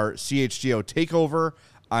everybody about our CHGO takeover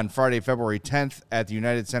on Friday, February 10th at the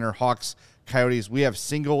United Center Hawks Coyotes. We have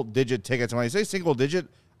single-digit tickets. And when I say single-digit,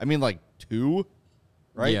 I mean like 2,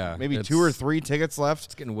 right? Yeah, Maybe it's- 2 or 3 tickets left.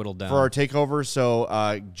 It's getting whittled down. For our takeover.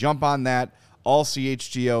 So jump on that,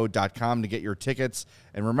 allchgo.com to get your tickets.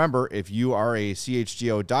 And remember, if you are a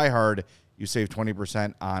CHGO diehard, you save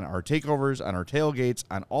 20% on our takeovers, on our tailgates,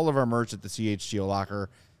 on all of our merch at the CHGO locker.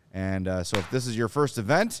 And so if this is your first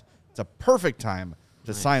event, it's a perfect time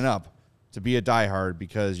to sign up to be a diehard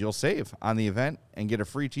because you'll save on the event and get a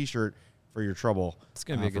free T-shirt for your trouble. It's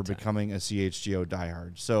gonna be a for good time. becoming a CHGO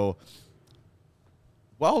diehard. So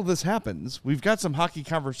while this happens, we've got some hockey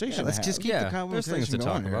conversation. Yeah, let's to just have. keep Yeah, the there's things conversation to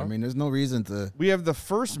going talk here. I about. mean, there's no reason to. We have the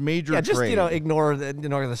first major yeah, just trade. ignore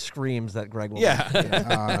the screams that Greg will. Yeah.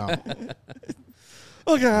 make.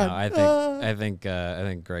 Oh God. No, I think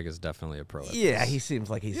Greg is definitely a pro. At Yeah, this. he seems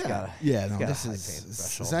like he's got a Yeah, no, got a this high is pain this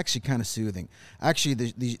is threshold. actually kind of soothing. Actually,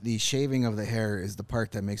 the shaving of the hair is the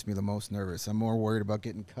part that makes me the most nervous. I'm more worried about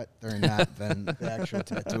getting cut during that than the actual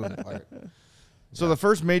tattooing part. So the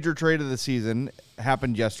first major trade of the season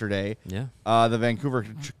happened yesterday. Yeah. The Vancouver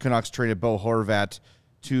Canucks traded Bo Horvat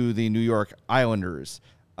to the New York Islanders.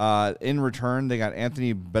 In return, they got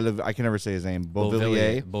Anthony I can never say his name.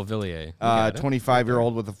 Beauvillier. Beauvillier. You got it.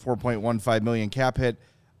 25-year-old with a $4.15 million cap hit.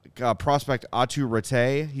 Prospect Atu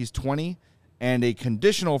Rattay, he's 20, and a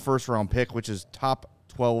conditional first-round pick, which is top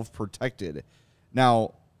 12 protected.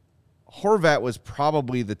 Now, Horvat was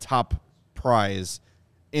probably the top prize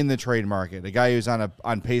in the trade market. A guy who's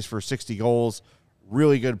on pace for 60 goals,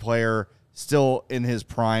 really good player, still in his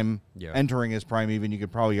prime, Yeah. entering his prime even, you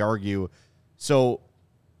could probably argue. So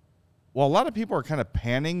while a lot of people are kind of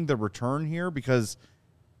panning the return here because,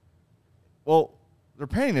 well, they're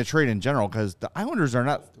panning the trade in general because the Islanders are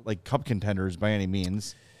not like cup contenders by any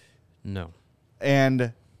means. No. And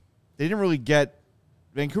they didn't really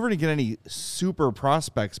Vancouver didn't get any super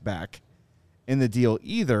prospects back in the deal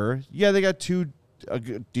either. Yeah, they got a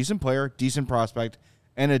decent player, decent prospect,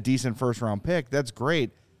 and a decent first-round pick. That's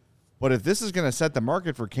great. But if this is going to set the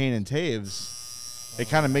market for Kane and Taves, it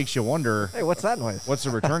kind of makes you wonder, Hey, what's that noise? what's the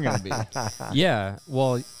return going to be? Yeah.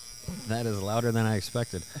 Well, that is louder than I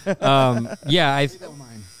expected. Yeah.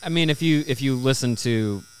 I mean, if you listen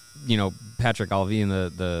to, Patrick Alvin,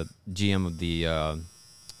 the GM of the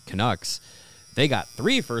Canucks, they got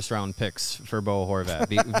 3 first-round picks for Bo Horvat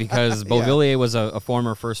because Beauvillier was a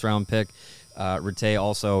former first-round pick. Rattay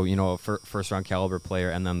also, a first-round caliber player,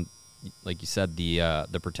 and then, like you said,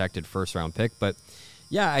 the protected first-round pick. But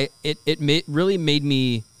yeah, it really made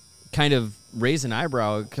me kind of raise an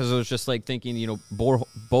eyebrow because I was just like thinking, Bo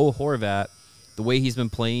Horvat, the way he's been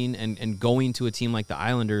playing and going to a team like the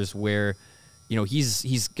Islanders, where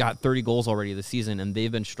he's got 30 goals already this season, and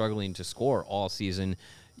they've been struggling to score all season.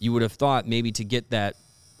 You would have thought maybe to get that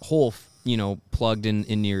hole, plugged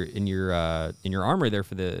in your armor there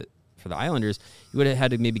for the Islanders, you would have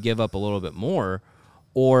had to maybe give up a little bit more,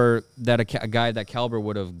 or that a guy that caliber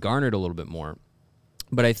would have garnered a little bit more.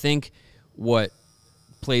 But I think what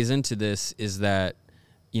plays into this is that,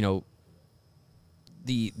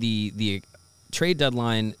 the trade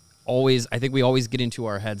deadline always, I think we always get into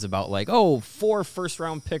our heads about 4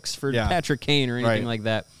 first-round picks for Patrick Kane or anything like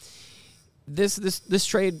that. This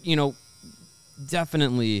trade,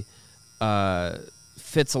 definitely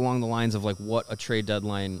fits along the lines of what a trade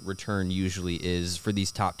deadline return usually is for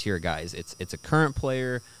these top tier guys. It's a current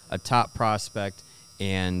player, a top prospect,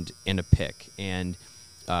 and a pick, and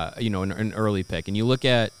an early pick. And you look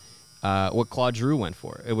at what Claude Giroux went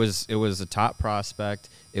for. It was a top prospect.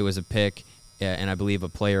 It was a pick, and I believe a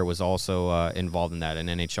player was also involved in that, an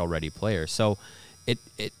NHL ready player. So it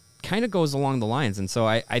kind of goes along the lines. And so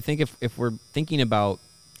I think if we're thinking about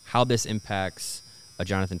how this impacts a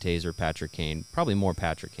Jonathan Toews or Patrick Kane, probably more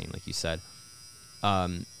Patrick Kane, like you said.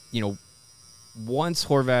 Once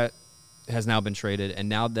Horvat has now been traded, and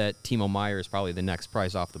now that Timo Meier is probably the next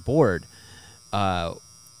prize off the board, the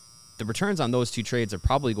returns on those two trades are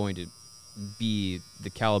probably going to be the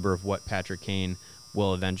caliber of what Patrick Kane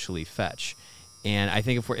will eventually fetch. And I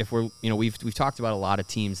think if we're we've talked about a lot of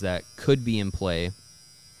teams that could be in play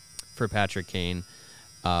for Patrick Kane.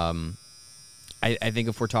 I think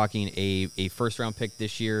if we're talking a first-round pick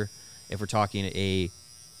this year, if we're talking a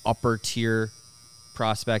upper-tier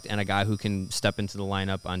prospect and a guy who can step into the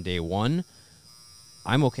lineup on day one,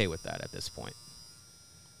 I'm okay with that at this point.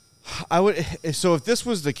 So if this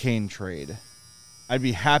was the Kane trade, I'd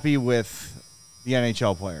be happy with the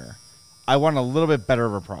NHL player. I want a little bit better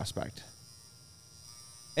of a prospect.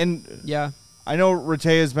 And yeah, I know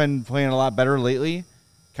Rattay has been playing a lot better lately,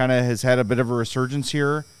 kind of has had a bit of a resurgence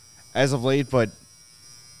here as of late, but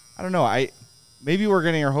I don't know. Maybe we're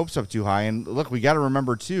getting our hopes up too high. And look, we got to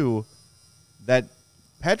remember too that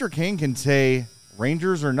Patrick Kane can say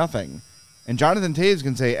Rangers or nothing, and Jonathan Toews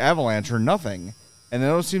can say Avalanche or nothing, and then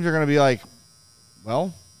those teams are going to be like,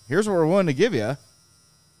 well, here's what we're willing to give you.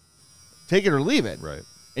 Take it or leave it. Right.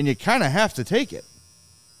 And you kind of have to take it.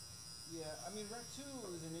 Yeah, I mean,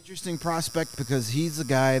 Rattay is an interesting prospect because he's a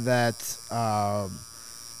guy that,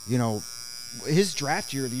 his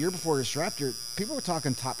draft year, the year before his draft year, people were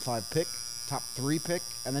talking top 5 pick, top 3 pick,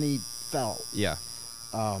 and then he fell. Yeah.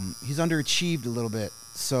 He's underachieved a little bit.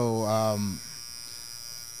 So,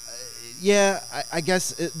 I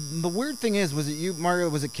guess the weird thing is, was it you, Mario?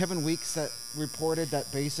 Was it Kevin Weeks that reported that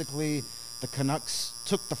basically the Canucks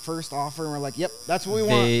took the first offer and were like, yep, that's what we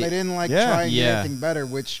want. They didn't try and get anything better,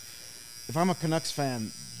 which if I'm a Canucks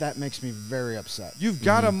fan, that makes me very upset. You've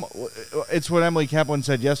got him. It's what Emily Kaplan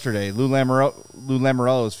said yesterday. Lou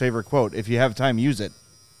Lamoriello's favorite quote: "If you have time, use it."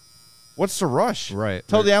 What's the rush? Right.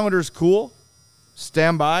 Tell the Islanders, cool,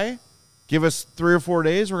 stand by, give us 3 or 4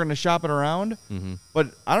 days. We're going to shop it around. Mm-hmm. But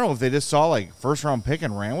I don't know if they just saw first round pick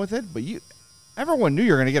and ran with it. But everyone knew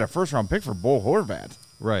you were going to get a first round pick for Bo Horvat.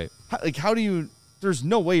 Right. How do you? There's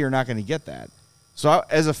no way you're not going to get that. So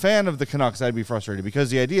as a fan of the Canucks, I'd be frustrated because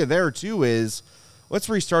the idea there too is, let's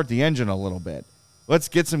restart the engine a little bit. Let's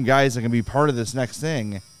get some guys that can be part of this next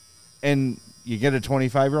thing. And you get a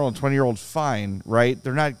 25-year-old and 20-year-old, fine, right?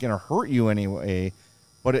 They're not going to hurt you anyway.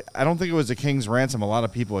 But I don't think it was a king's ransom a lot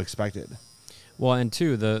of people expected. Well, and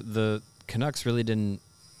two, the Canucks really didn't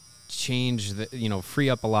change, free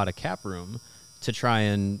up a lot of cap room to try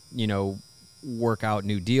and, work out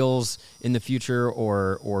new deals in the future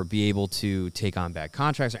or be able to take on bad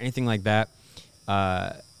contracts or anything like that.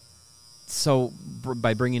 So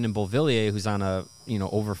by bringing in Beauvillier, who's on a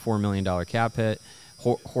over $4 million cap hit,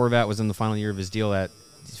 Horvat was in the final year of his deal at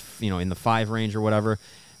in the 5 range or whatever.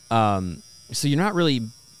 So you're not really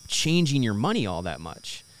changing your money all that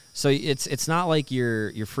much. So it's not like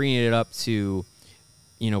you're freeing it up to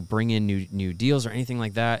bring in new deals or anything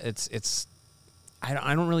like that. I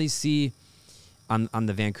don't really see on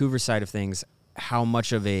the Vancouver side of things how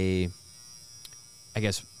much of a, I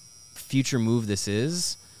guess, future move this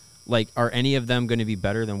is. Are any of them going to be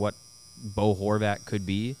better than what Bo Horvat could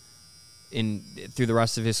be through the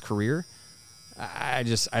rest of his career? I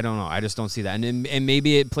don't know. I just don't see that. And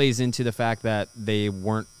maybe it plays into the fact that they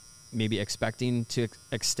weren't maybe expecting to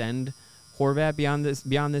extend Horvat beyond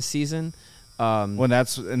this season.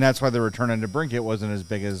 That's why the return on DeBrincat wasn't as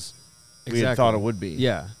big as we had thought it would be.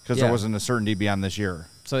 Yeah, because there wasn't a certainty beyond this year.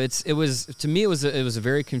 So it was a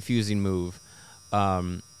very confusing move.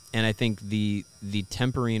 And I think the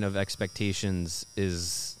tempering of expectations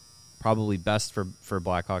is probably best for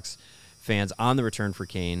Blackhawks fans on the return for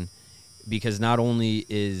Kane, because not only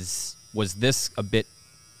was this a bit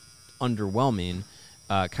underwhelming,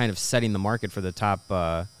 kind of setting the market for the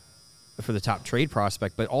top trade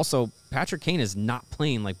prospect, but also Patrick Kane is not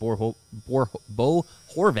playing like Bo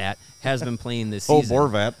Horvat has been playing this season. Oh,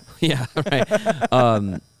 Horvat. Yeah,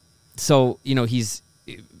 right. So he's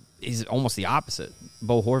almost the opposite.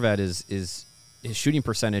 Bo Horvat is his shooting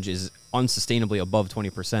percentage is unsustainably above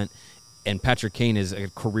 20%, and Patrick Kane is a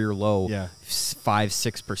career low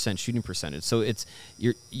 5-6% shooting percentage. So it's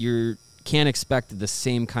you can't expect the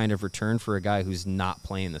same kind of return for a guy who's not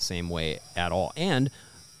playing the same way at all, and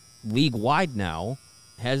league wide now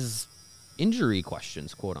has injury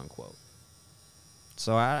questions, quote unquote.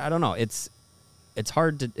 So I don't know. It's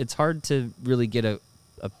hard to really get a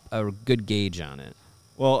good gauge on it.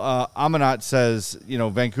 Well, Amanat says,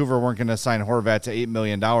 Vancouver weren't going to sign Horvat to $8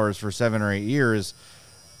 million for 7 or 8 years,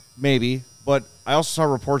 maybe. But I also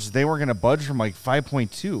saw reports that they weren't going to budge from like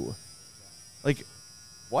 5.2. Like,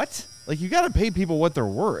 what? Like, you got to pay people what they're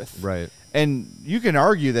worth. Right. And you can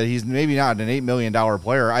argue that he's maybe not an $8 million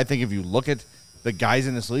player. I think if you look at the guys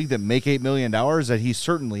in this league that make $8 million, that he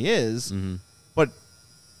certainly is. Mm-hmm. But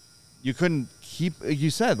you couldn't keep,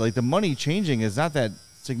 you said, like the money changing is not that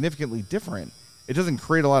significantly different. It doesn't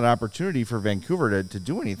create a lot of opportunity for Vancouver to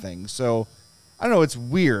do anything. So, I don't know. It's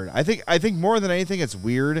weird. I think more than anything, it's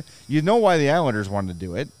weird. You know why the Islanders wanted to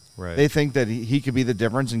do it. Right. They think that he could be the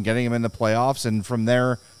difference in getting him in the playoffs. And from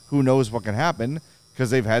there, who knows what can happen, because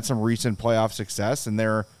they've had some recent playoff success and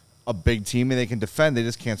they're a big team and they can defend. They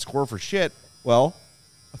just can't score for shit. Well,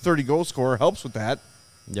 a 30-goal scorer helps with that.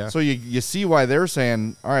 Yeah. So you see why they're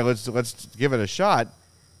saying, all right, let's give it a shot.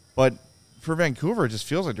 But for Vancouver, it just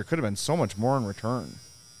feels like there could have been so much more in return.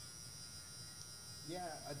 Yeah,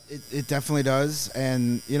 it definitely does.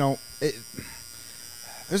 And,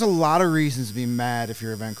 there's a lot of reasons to be mad if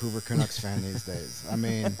you're a Vancouver Canucks fan these days. I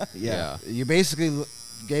mean, Yeah. You basically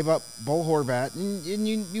gave up Bo Horvat, and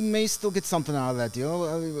you may still get something out of that deal.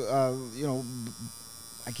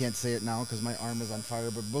 I can't say it now because my arm is on fire,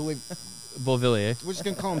 but Beauvillier. we're just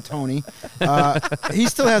going to call him Tony. He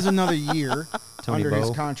still has another year Tony under Bo.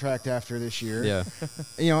 his contract after this year. Yeah.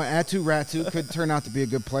 Atu Ratu could turn out to be a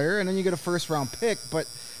good player, and then you get a first-round pick. But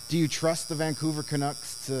do you trust the Vancouver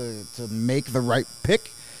Canucks to make the right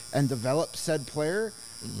pick and develop said player?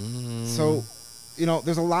 So,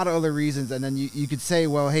 there's a lot of other reasons. And then you could say,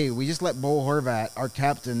 well, hey, we just let Bo Horvat, our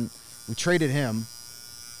captain, we traded him.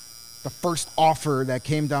 The first offer that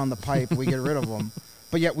came down the pipe, we get rid of him.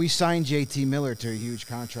 But yet we signed JT Miller to a huge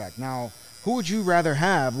contract. Now, who would you rather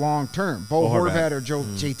have long-term, Bo Horvat or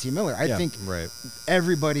JT Miller? I think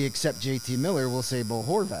everybody except JT Miller will say Bo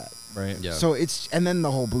Horvat. Right. Yeah. So and then the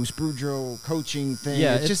whole Bruce Boudreau coaching thing.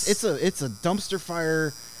 Yeah, it's a dumpster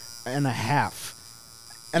fire and a half.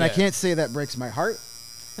 And I can't say that breaks my heart.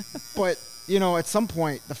 But, at some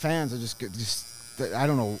point, the fans are just I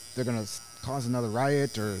don't know, they're going to cause another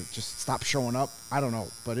riot or just stop showing up. I don't know,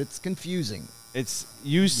 but it's confusing.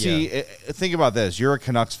 Think about this. You're a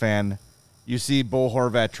Canucks fan. You see Bo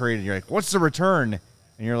Horvat traded. You're like, what's the return?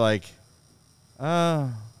 And you're like,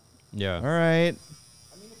 oh, Yeah. all right.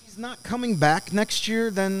 I mean, if he's not coming back next year,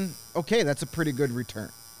 then okay, that's a pretty good return.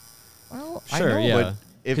 Well, Sure, I know, yeah. but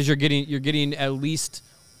Because you're getting at least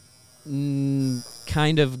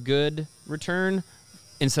kind of good return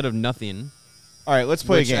instead of nothing. all right, let's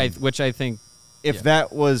play a game. Which I think If the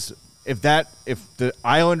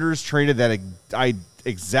Islanders traded that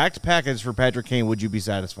exact package for Patrick Kane, would you be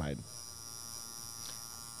satisfied?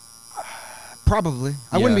 Probably.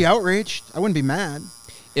 I wouldn't be outraged. I wouldn't be mad.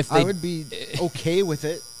 I would be okay with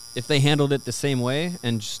it. If they handled it the same way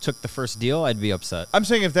and just took the first deal, I'd be upset. I'm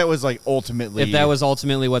saying if that was like ultimately. If that was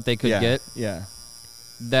ultimately what they could get, Yeah.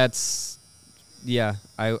 that's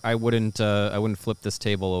I wouldn't flip this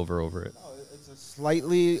table over it. It's a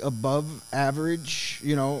slightly above average,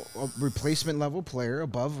 a replacement level player,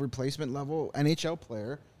 above replacement level NHL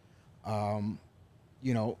player.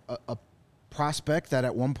 A prospect that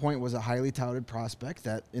at one point was a highly touted prospect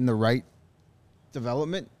that in the right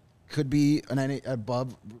development could be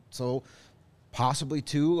above, so possibly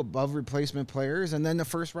 2 above replacement players, and then the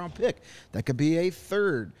first round pick that could be a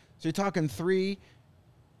third. So you're talking 3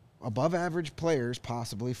 above average players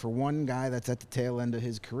possibly for one guy that's at the tail end of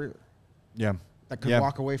his career Yeah. that could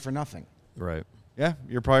walk away for nothing. Right. Yeah,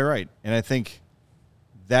 you're probably right. And I think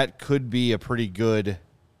that could be a pretty good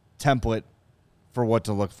template for what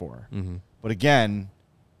to look for. Mm-hmm. But again,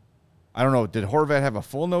 I don't know. Did Horvat have a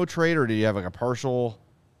full no trade or did he have like a partial?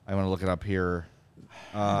 I want to look it up here.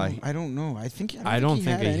 I don't know. I don't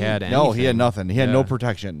think he had any. No, he had nothing. He had no Yeah.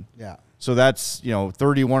 protection. Yeah. So that's,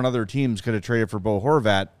 31 other teams could have traded for Bo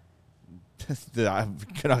Horvat. the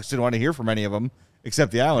Canucks didn't want to hear from any of them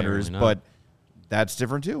except the Islanders, Apparently not. but that's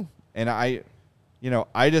different too. And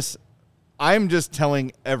I'm just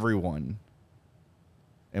telling everyone,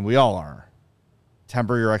 and we all are,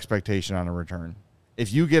 temper your expectation on a return.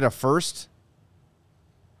 If you get a first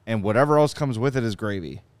and whatever else comes with it is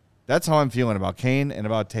gravy, that's how I'm feeling about Kane and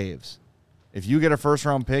about Taves. If you get a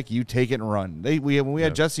first-round pick, you take it and run. When we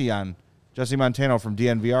had Jesse on, Jesse Montano from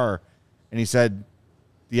DNVR, and he said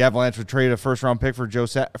the Avalanche would trade a first-round pick for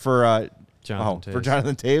Jonathan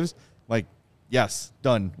Taves. Like, yes,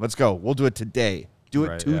 done. Let's go. We'll do it today. Do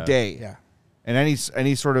it today. Yeah. And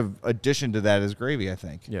any sort of addition to that is gravy, I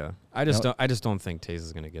think. Yeah. I just don't think Taves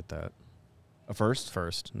is going to get that. A first?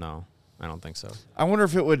 First, no. I don't think so. I wonder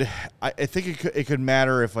if it would I think it could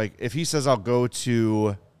matter if he says I'll go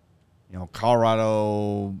to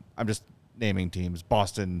Colorado, I'm just naming teams,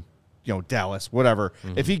 Boston, Dallas, whatever.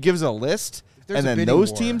 Mm-hmm. If he gives a list There's and a then bidding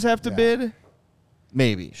those war. teams have to Yeah. bid,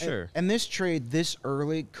 maybe. Sure. And this trade this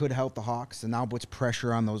early could help the Hawks, and now puts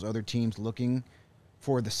pressure on those other teams looking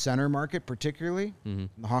for the center market, particularly.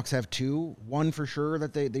 The Hawks have two. One for sure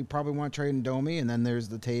that they probably want to trade in Domi, and then there's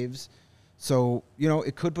the Taves. So,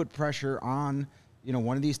 it could put pressure on,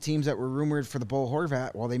 one of these teams that were rumored for the Bo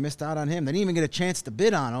Horvat. Well, they missed out on him. They didn't even get a chance to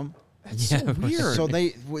bid on him. That's so weird. So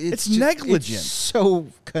It's negligent. It's so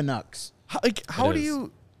Canucks. How It do is.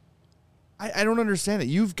 you I don't understand it.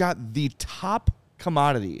 You've got the top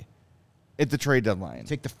commodity at the trade deadline.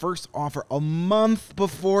 Take the first offer a month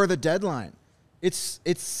before the deadline. It's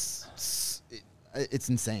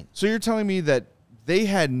insane. So you're telling me that they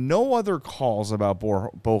had no other calls about Bo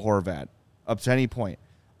Horvat up to any point,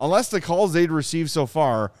 unless the calls they'd received so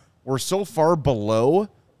far were so far below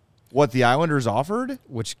what the Islanders offered?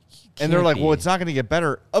 Which And they're can't like, be. well, it's not going to get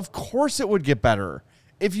better. Of course it would get better.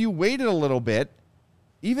 If you waited a little bit,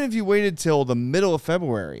 even if you waited till the middle of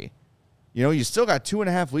February, you still got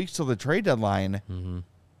 2.5 weeks till the trade deadline.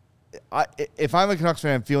 If I'm a Canucks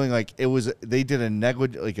fan, I'm feeling like they did a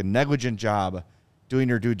negligent job doing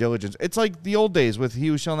their due diligence. It's like the old days with He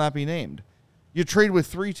Who Shall Not Be Named. You trade with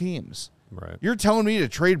 3 teams. Right. You're telling me to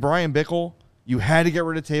trade Brian Bickle, you had to get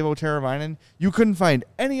rid of Teuvo Teravainen. You couldn't find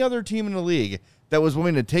any other team in the league that was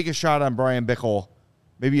willing to take a shot on Brian Bickle.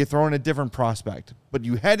 Maybe you throw in a different prospect, but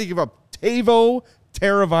you had to give up Teuvo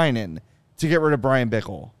Teravainen to get rid of Brian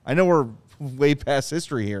Bickle. I know we're way past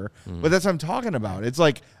history here, but that's what I'm talking about. It's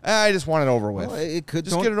like, I just want it over with. Well, it could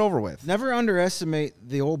just get it over with. Never underestimate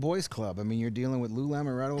the old boys club. I mean, you're dealing with Lou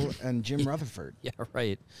Lamoriello and Jim Rutherford. Yeah,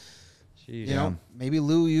 right. Jeez. You know, maybe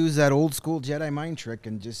Lou used that old school Jedi mind trick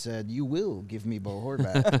and just said, "You will give me Bo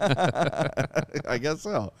Horvat." I guess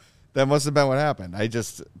so. That must have been what happened.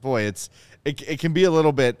 It can be a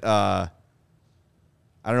little bit. I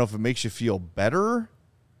don't know if it makes you feel better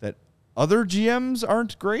that other GMs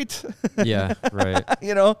aren't great. Yeah, right. I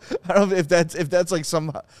don't know if that's like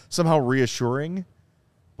somehow reassuring,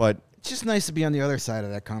 but It's just nice to be on the other side of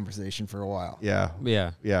that conversation for a while. yeah.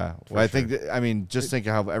 Yeah. Well, I think just think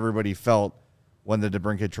of how everybody felt when the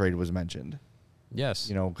DeBrincat trade was mentioned. Yes.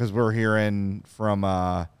 Because we're hearing from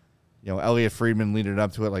Elliot Friedman leading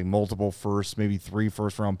up to it, like multiple first, maybe 3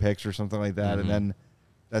 first-round picks or something like that, and then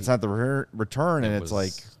that's not the return, and it's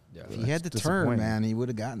like yeah. If he had the turn, man, he would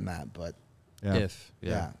have gotten that. But yeah.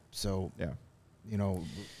 Yeah. so Yeah.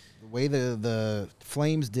 the way the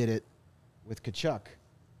Flames did it with Tkachuk,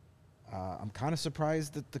 I'm kind of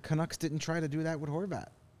surprised that the Canucks didn't try to do that with Horvat.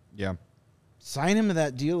 Yeah. Sign him to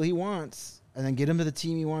that deal he wants, and then get him to the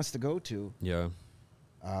team he wants to go to. Yeah.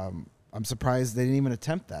 I'm surprised they didn't even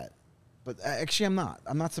attempt that. But actually, I'm not.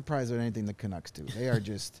 I'm not surprised at anything the Canucks do. They are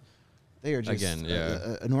just Again,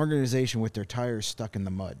 yeah. an organization with their tires stuck in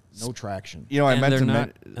the mud, no traction. I meant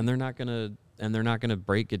to they're not gonna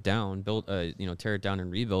break it down, tear it down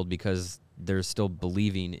and rebuild because they're still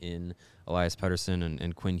believing in Elias Pettersson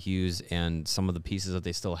and Quinn Hughes and some of the pieces that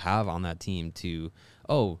they still have on that team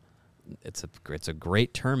it's a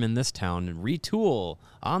great term in this town and retool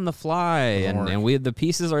on the fly and the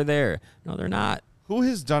pieces are there. No, they're not. Who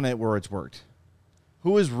has done it where it's worked?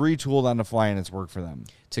 Who has retooled on the fly and it's worked for them?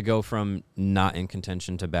 To go from not in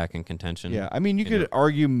contention to back in contention. Yeah, you could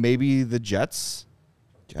argue maybe the Jets,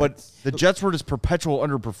 but the Jets were just perpetual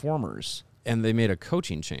underperformers. And they made a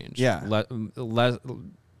coaching change. Yeah.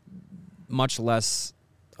 Much less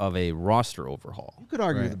of a roster overhaul. You could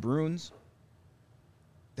argue Right. the Bruins.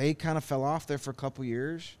 They kind of fell off there for a couple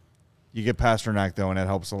years. You get Pasternak, though, and that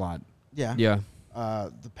helps a lot. Yeah. Yeah.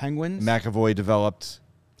 The Penguins. McAvoy developed.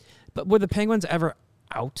 But were the Penguins ever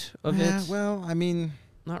out of Yeah, it? well, I mean,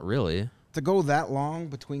 Not really. to go that long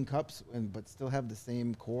between cups but still have the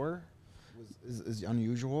same core is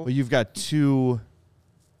unusual. Well, you've got 2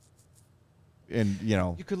 and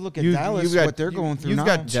You could look at Dallas, what they're going through You've now.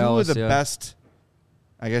 got two Dallas, of the yeah. best.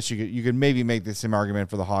 I guess you could maybe make the same argument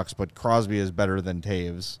for the Hawks, but Crosby is better than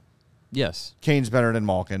Taves. Yes. Kane's better than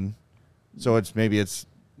Malkin. So it's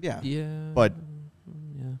Yeah. Yeah. but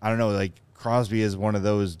I don't know, like Crosby is one of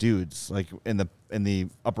those dudes, like in the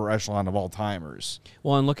upper echelon of all timers.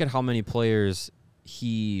 Well, and look at how many players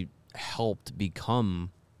he helped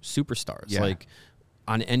become superstars. Yeah. Like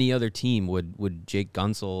on any other team, would Jake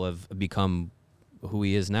Gunsel have become who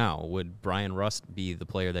he is now? Would Brian Rust be the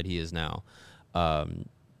player that he is now? Some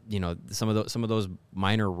of those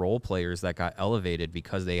minor role players that got elevated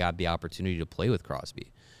because they had the opportunity to play with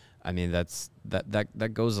Crosby. I mean, that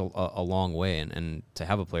goes a long way, and to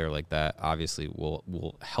have a player like that obviously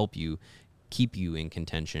will help you keep you in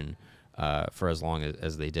contention for as long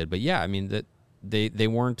as they did. But yeah, I mean that they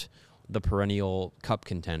weren't the perennial cup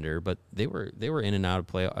contender, but they were in and out of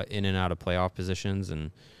playoff positions,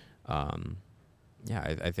 and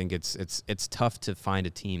I think it's tough to find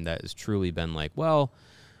a team that has truly been like, well,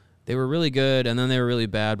 they were really good and then they were really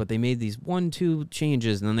bad, but they made these 1-2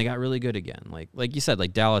 changes and then they got really good again. Like you said,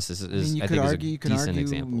 like Dallas is you I could think argue, is you a can decent argue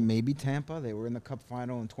example. maybe Tampa. They were in the Cup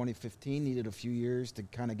final in 2015. Needed a few years to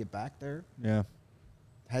kind of get back there. Yeah.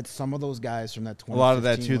 Had some of those guys from that 2015. A lot of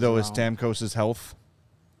that too, was though, is around. Stamkos' health.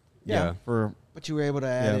 Yeah. But you were able to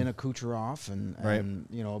add Yeah. in a Kucherov and Right.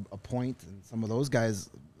 a Point and some of those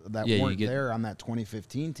guys that Yeah, you weren't get- there on that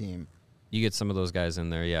 2015 team. You get some of those guys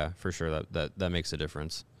in there, yeah, for sure. That makes a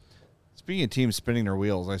difference. Speaking of teams spinning their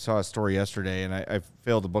wheels, I saw a story yesterday, and I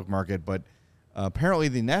failed to bookmark it, but apparently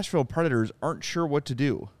the Nashville Predators aren't sure what to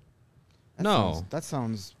do. That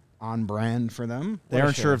sounds on brand for them. They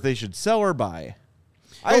aren't sure if they should sell or buy.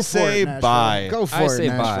 Go I for say it, Nashville. buy. Go for I it, say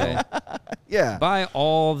Nashville. buy. Yeah. Buy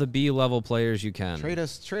all the B-level players you can. Trade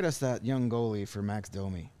us that young goalie for Max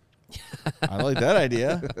Domi. I like that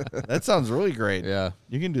idea. That sounds really great. Yeah.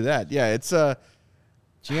 You can do that. Yeah, it's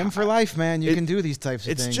GM for life, man. You can do these types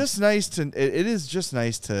of it's things. just nice to it is just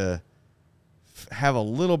nice to have a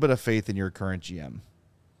little bit of faith in your current GM.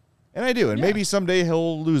 And I do. And maybe someday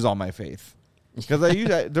he'll lose all my faith. Because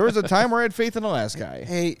there was a time where I had faith in the last guy.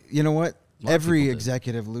 Hey, you know what? lot of Every people did.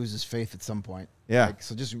 executive loses faith at some point. Yeah.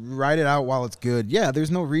 So just ride it out while it's good. Yeah,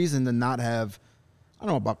 there's no reason to not have, I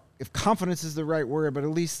don't know about if confidence is the right word, but at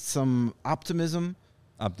least some optimism.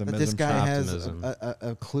 Optimism. That this guy has Optimism.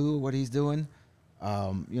 a clue what he's doing.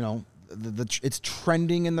 It's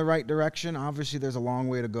trending in the right direction. Obviously, there's a long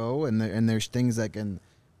way to go, and there's things that can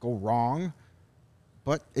go wrong,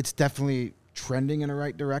 but it's definitely trending in the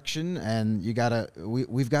right direction. And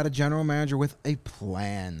we've got a general manager with a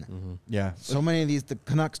plan. Mm-hmm. Yeah. So many of the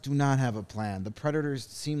Canucks do not have a plan. The Predators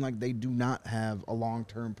seem like they do not have a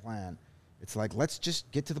long-term plan. It's like, let's just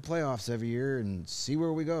get to the playoffs every year and see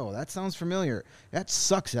where we go. That sounds familiar. That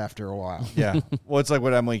sucks after a while. Yeah. Well, it's like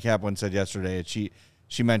what Emily Kaplan said yesterday. She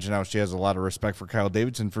mentioned how she has a lot of respect for Kyle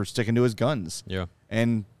Davidson for sticking to his guns. Yeah.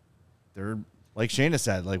 And they're, like Shayna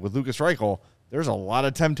said, like with Lucas Reichel, there's a lot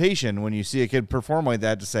of temptation when you see a kid perform like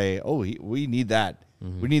that to say, oh, we need that.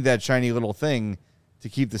 Mm-hmm. We need that shiny little thing to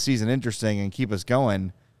keep the season interesting and keep us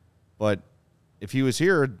going. But if he was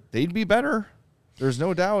here, they'd be better. There's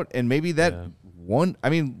no doubt. And maybe that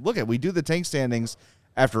we do the tank standings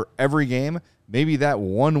after every game. Maybe that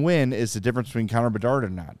one win is the difference between Connor Bedard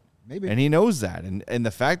and not. Maybe. And he knows that. And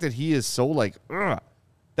the fact that he is so like, ugh,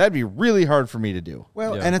 that'd be really hard for me to do.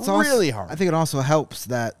 Well, Yeah. and it's also Really hard. I think it also helps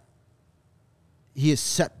that he has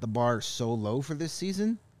set the bar so low for this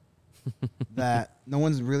season that no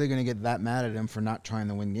one's really going to get that mad at him for not trying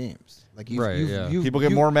to win games. Like People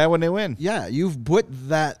get more mad when they win. Yeah, you've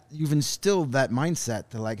instilled that mindset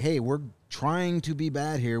to like, hey, we're trying to be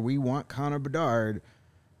bad here. We want Connor Bedard,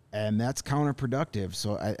 and that's counterproductive.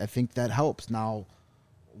 So I think that helps. Now,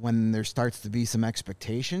 when there starts to be some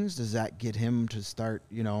expectations, does that get him to start,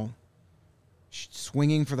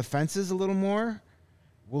 swinging for the fences a little more?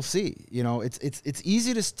 We'll see. It's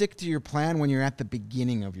easy to stick to your plan when you're at the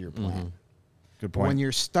beginning of your plan. Good But point. when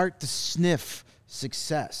you start to sniff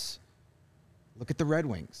success, look at the Red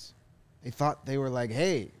Wings. They thought they were like,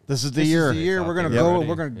 hey, This is the year. We're going to they were go. ready.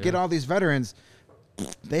 We're going to Yeah. get all these veterans.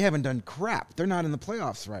 They haven't done crap. They're not in the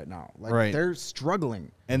playoffs right now. Like Right. they're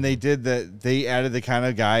struggling. And they did that. They added the kind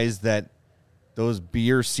of guys that those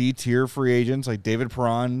B or C tier free agents like David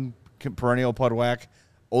Perron, perennial Pudwack,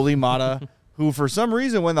 Oli Mata, who for some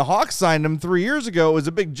reason when the Hawks signed him 3 years ago it was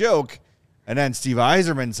a big joke, and then Steve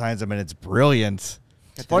Eiserman signs him and it's brilliant.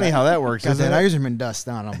 It's funny how that works. Got Isn't that it? Eiserman dust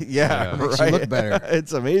on them. Yeah, Makes right. you look better.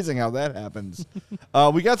 It's amazing how that happens.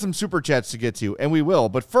 We got some super chats to get to, and we will.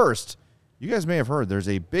 But first, you guys may have heard there's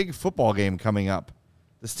a big football game coming up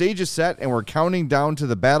The stage is set, and we're counting down to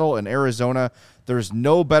the battle in Arizona. There's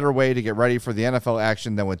no better way to get ready for the NFL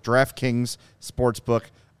action than with DraftKings Sportsbook,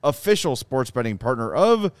 official sports betting partner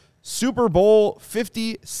of Super Bowl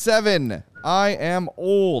 57. I am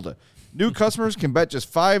old. New customers can bet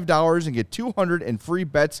just $5 and get $200 in free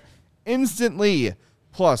bets instantly.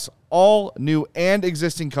 Plus, all new and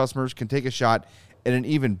existing customers can take a shot at an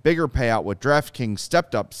even bigger payout with DraftKings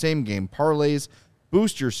stepped-up same-game parlays.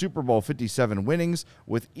 Boost your Super Bowl 57 winnings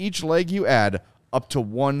with each leg you add up to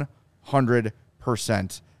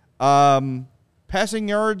 100%. Passing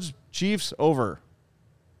yards, Chiefs over.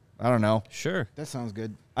 I don't know. Sure. That sounds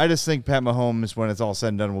good. I just think Pat Mahomes, when it's all said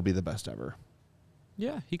and done, will be the best ever.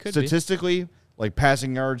 Yeah, he could be. Statistically, like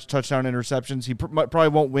passing yards, touchdown, interceptions, he probably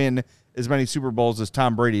won't win as many Super Bowls as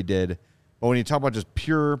Tom Brady did. But when you talk about just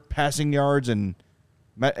pure passing yards and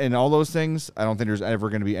all those things, I don't think there's ever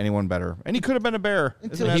going to be anyone better. And he could have been a Bear.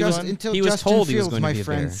 Until He was Justin told he was Fields, going to my be a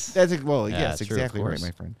Bear. friends. That's well, Yeah, yes, true, exactly of right, course.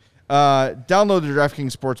 my friend. Download the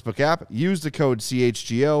DraftKings Sportsbook app. Use the code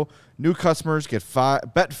CHGO. New customers get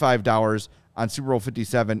bet $5 on Super Bowl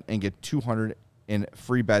 57 and get $200 in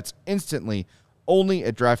free bets instantly. Only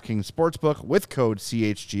at DraftKings Sportsbook with code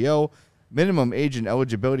CHGO. Minimum age and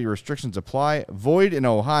eligibility restrictions apply. Void in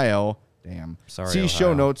Ohio. Damn. Sorry, See show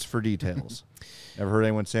Ohio. notes for details. Never heard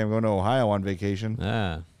anyone say I'm going to Ohio on vacation.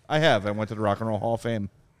 Ah. I have. I went to the Rock and Roll Hall of Fame.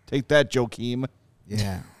 Take that, Joakim.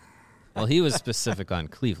 Yeah. Well, he was specific on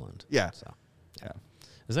Cleveland. Yeah. So. Yeah.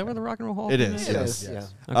 Is that where the Rock and Roll Hall? It of Fame is, It yes.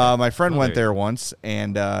 is, yeah. My friend Oh, went there you there once,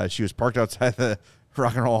 and she was parked outside the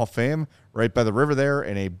Rock and Roll Hall of Fame, right by the river there,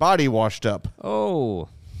 and a body washed up. Oh.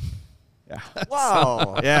 Yeah.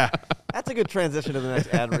 Wow. Yeah. That's a good transition to the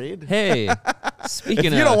next ad read. Hey, If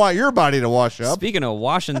speaking you of don't want your body to wash up, speaking of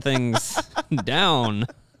washing things down,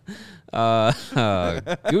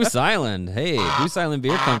 Goose Island. Hey, Goose Island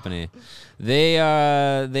Beer Company. They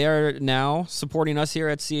are now supporting us here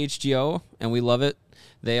at CHGO, and we love it.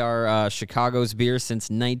 They are Chicago's beer since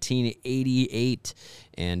 1988,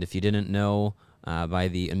 and if you didn't know, by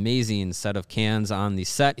the amazing set of cans on the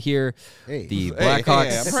set here, Hey. the hey,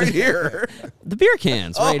 Blackhawks. I'm right here. The beer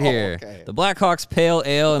cans right here. okay. The Blackhawks Pale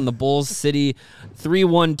Ale and the Bulls City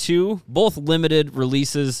 312, both limited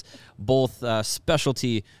releases, both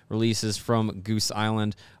specialty releases from Goose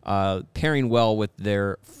Island, pairing well with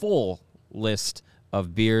their full list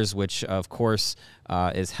of beers, which, of course,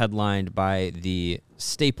 is headlined by the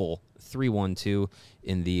staple 312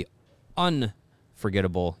 in the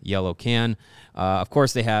unforgettable yellow can. Of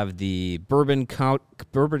course, they have the Bourbon County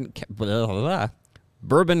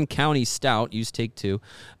Stout. Use take two.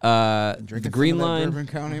 The Green Line. Bourbon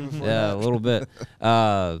County before Yeah, that. a little bit.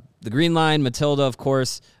 The Green Line, Matilda, of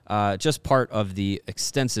course, just part of the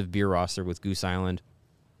extensive beer roster with Goose Island.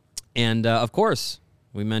 And, of course,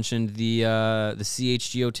 we mentioned the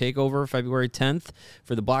CHGO takeover February 10th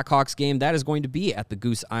for the Blackhawks game. That is going to be at the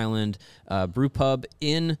Goose Island Brew Pub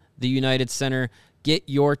in the United Center. Get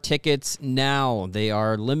your tickets now. They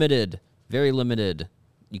are limited, very limited.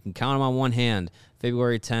 You can count them on one hand.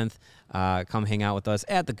 February 10th, come hang out with us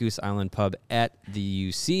at the Goose Island Pub at the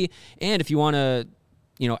UC. And if you want to,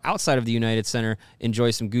 outside of the United Center,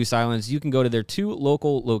 enjoy some Goose Islands, you can go to their 2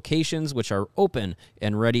 local locations, which are open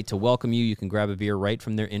and ready to welcome you. You can grab a beer right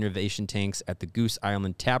from their innovation tanks at the Goose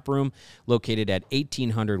Island Tap Room, located at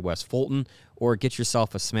 1800 West Fulton, or get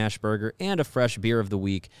yourself a smash burger and a fresh beer of the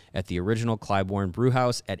week at the original Clybourne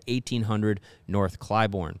Brewhouse at 1800 North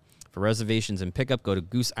Clybourne. For reservations and pickup, go to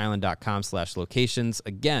gooseisland.com/locations.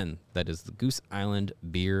 Again, that is the Goose Island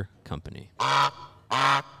Beer Company.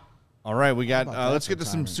 All right, we got. Let's get to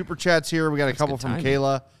some super chats here. We got a couple good from timing.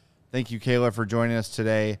 Kayla. Thank you, Kayla, for joining us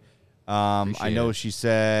today. I know it. she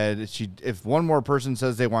said if one more person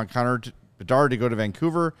says they want Connor Bedard to go to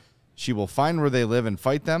Vancouver, she will find where they live and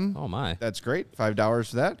fight them. Oh, my. That's great. $5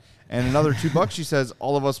 for that. And another $2. She says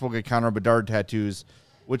all of us will get Connor Bedard tattoos,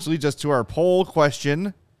 which leads us to our poll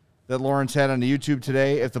question that Lawrence had on the YouTube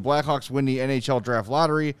today. If the Blackhawks win the NHL draft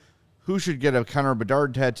lottery, who should get a Connor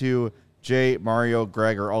Bedard tattoo? Jay, Mario,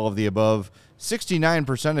 Greg, or all of the above?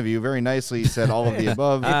 69% of you very nicely said all of the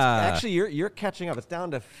above. Actually, you're catching up. It's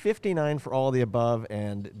down to 59 for all the above,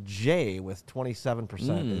 and Jay with 27%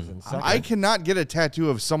 is in second. I cannot get a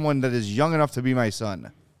tattoo of someone that is young enough to be my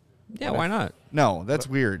son. Yeah, why not? No, that's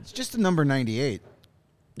weird. It's just the number 98.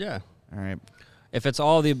 Yeah. All right. If it's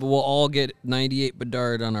all the, we'll all get 98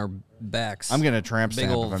 Bedard on our backs. I'm going to tramp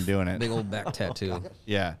stamp if I'm doing it. Big old back tattoo.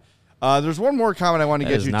 Yeah. There's one more comment I want to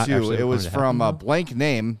That get is you not to. actually It was going to from happen, though. Blank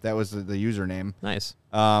Name. That was the username. Nice.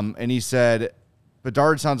 And he said,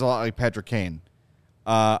 Bedard sounds a lot like Patrick Kane.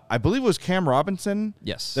 I believe it was Cam Robinson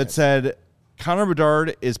Yes. that said Connor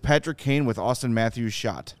Bedard is Patrick Kane with Austin Matthews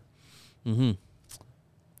shot.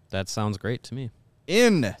 That sounds great to me.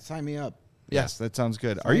 Sign me up. Yes, that sounds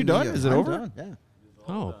good. Are Sign you me done? up. Is it I'm over? done, yeah.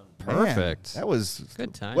 Oh, perfect. Man, that was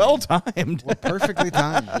good time. well timed. Well, perfectly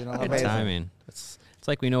timed. You know, Good timing. It's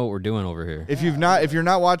like we know what we're doing over here. If you're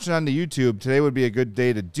not watching on the YouTube, today would be a good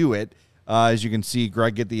day to do it. As you can see,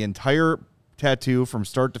 Greg get the entire tattoo from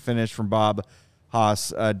start to finish from Bob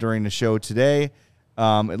Haas during the show today.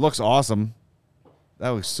 It looks awesome. That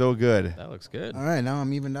looks so good. That looks good. All right, now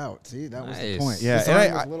I'm evened out. See, that was the Nice. point. Yeah, This and arm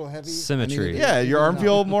I- was a little heavy. Symmetry. Yeah, your arm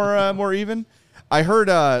feel more even. I heard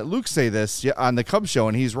Luke say this on the Cubs show,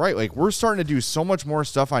 and he's right. Like, we're starting to do so much more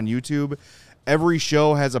stuff on YouTube. Every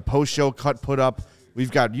show has a post-show cut put up. We've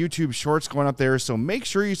got YouTube Shorts going up there, so make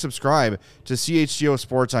sure you subscribe to CHGO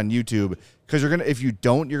Sports on YouTube, because if you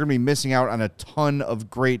don't, you're gonna be missing out on a ton of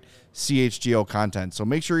great CHGO content. So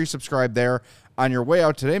make sure you subscribe there. On your way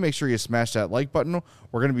out today, make sure you smash that like button.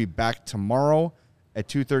 We're gonna be back tomorrow at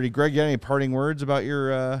 2:30. Greg, you got any parting words about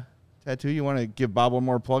your tattoo? You want to give Bob one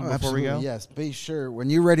more plug before we go? Yes, be sure when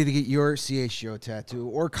you're ready to get your CHGO tattoo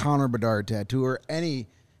or Connor Bedard tattoo or any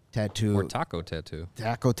tattoo Or taco tattoo.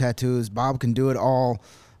 taco tattoos, Bob can do it all.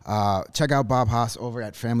 Check out Bob Haas over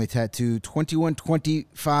at Family Tattoo,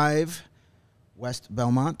 2125 West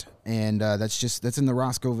Belmont, and that's in the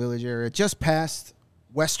Roscoe Village area, just past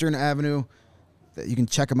Western Avenue. You can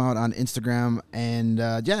check him out on Instagram, and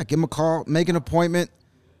give him a call, make an appointment.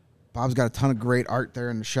 Bob's got a ton of great art there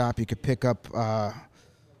in the shop. You could pick out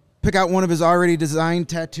one of his already designed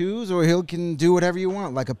tattoos, or he can do whatever you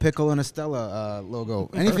want, like a Pickle and a Stella logo.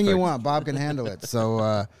 Anything you want, Bob can handle it.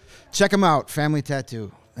 So check him out, Family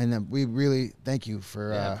Tattoo. And we really thank you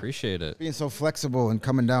for appreciate it. being so flexible and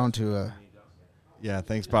coming down to Yeah,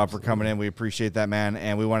 thanks, Bob, for coming in. We appreciate that, man.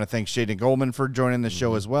 And we want to thank Shaden Goldman for joining the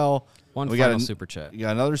show as well. We got a super chat. You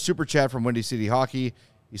got another super chat from Windy City Hockey.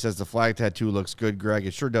 He says the flag tattoo looks good, Greg.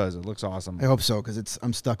 It sure does. It looks awesome. I hope so, because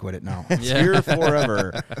I'm stuck with it now. It's here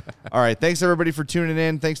forever. All right. Thanks, everybody, for tuning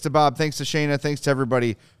in. Thanks to Bob. Thanks to Shayna. Thanks to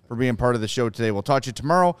everybody for being part of the show today. We'll talk to you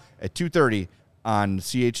tomorrow at 2:30 on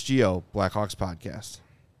CHGO Blackhawks Podcast.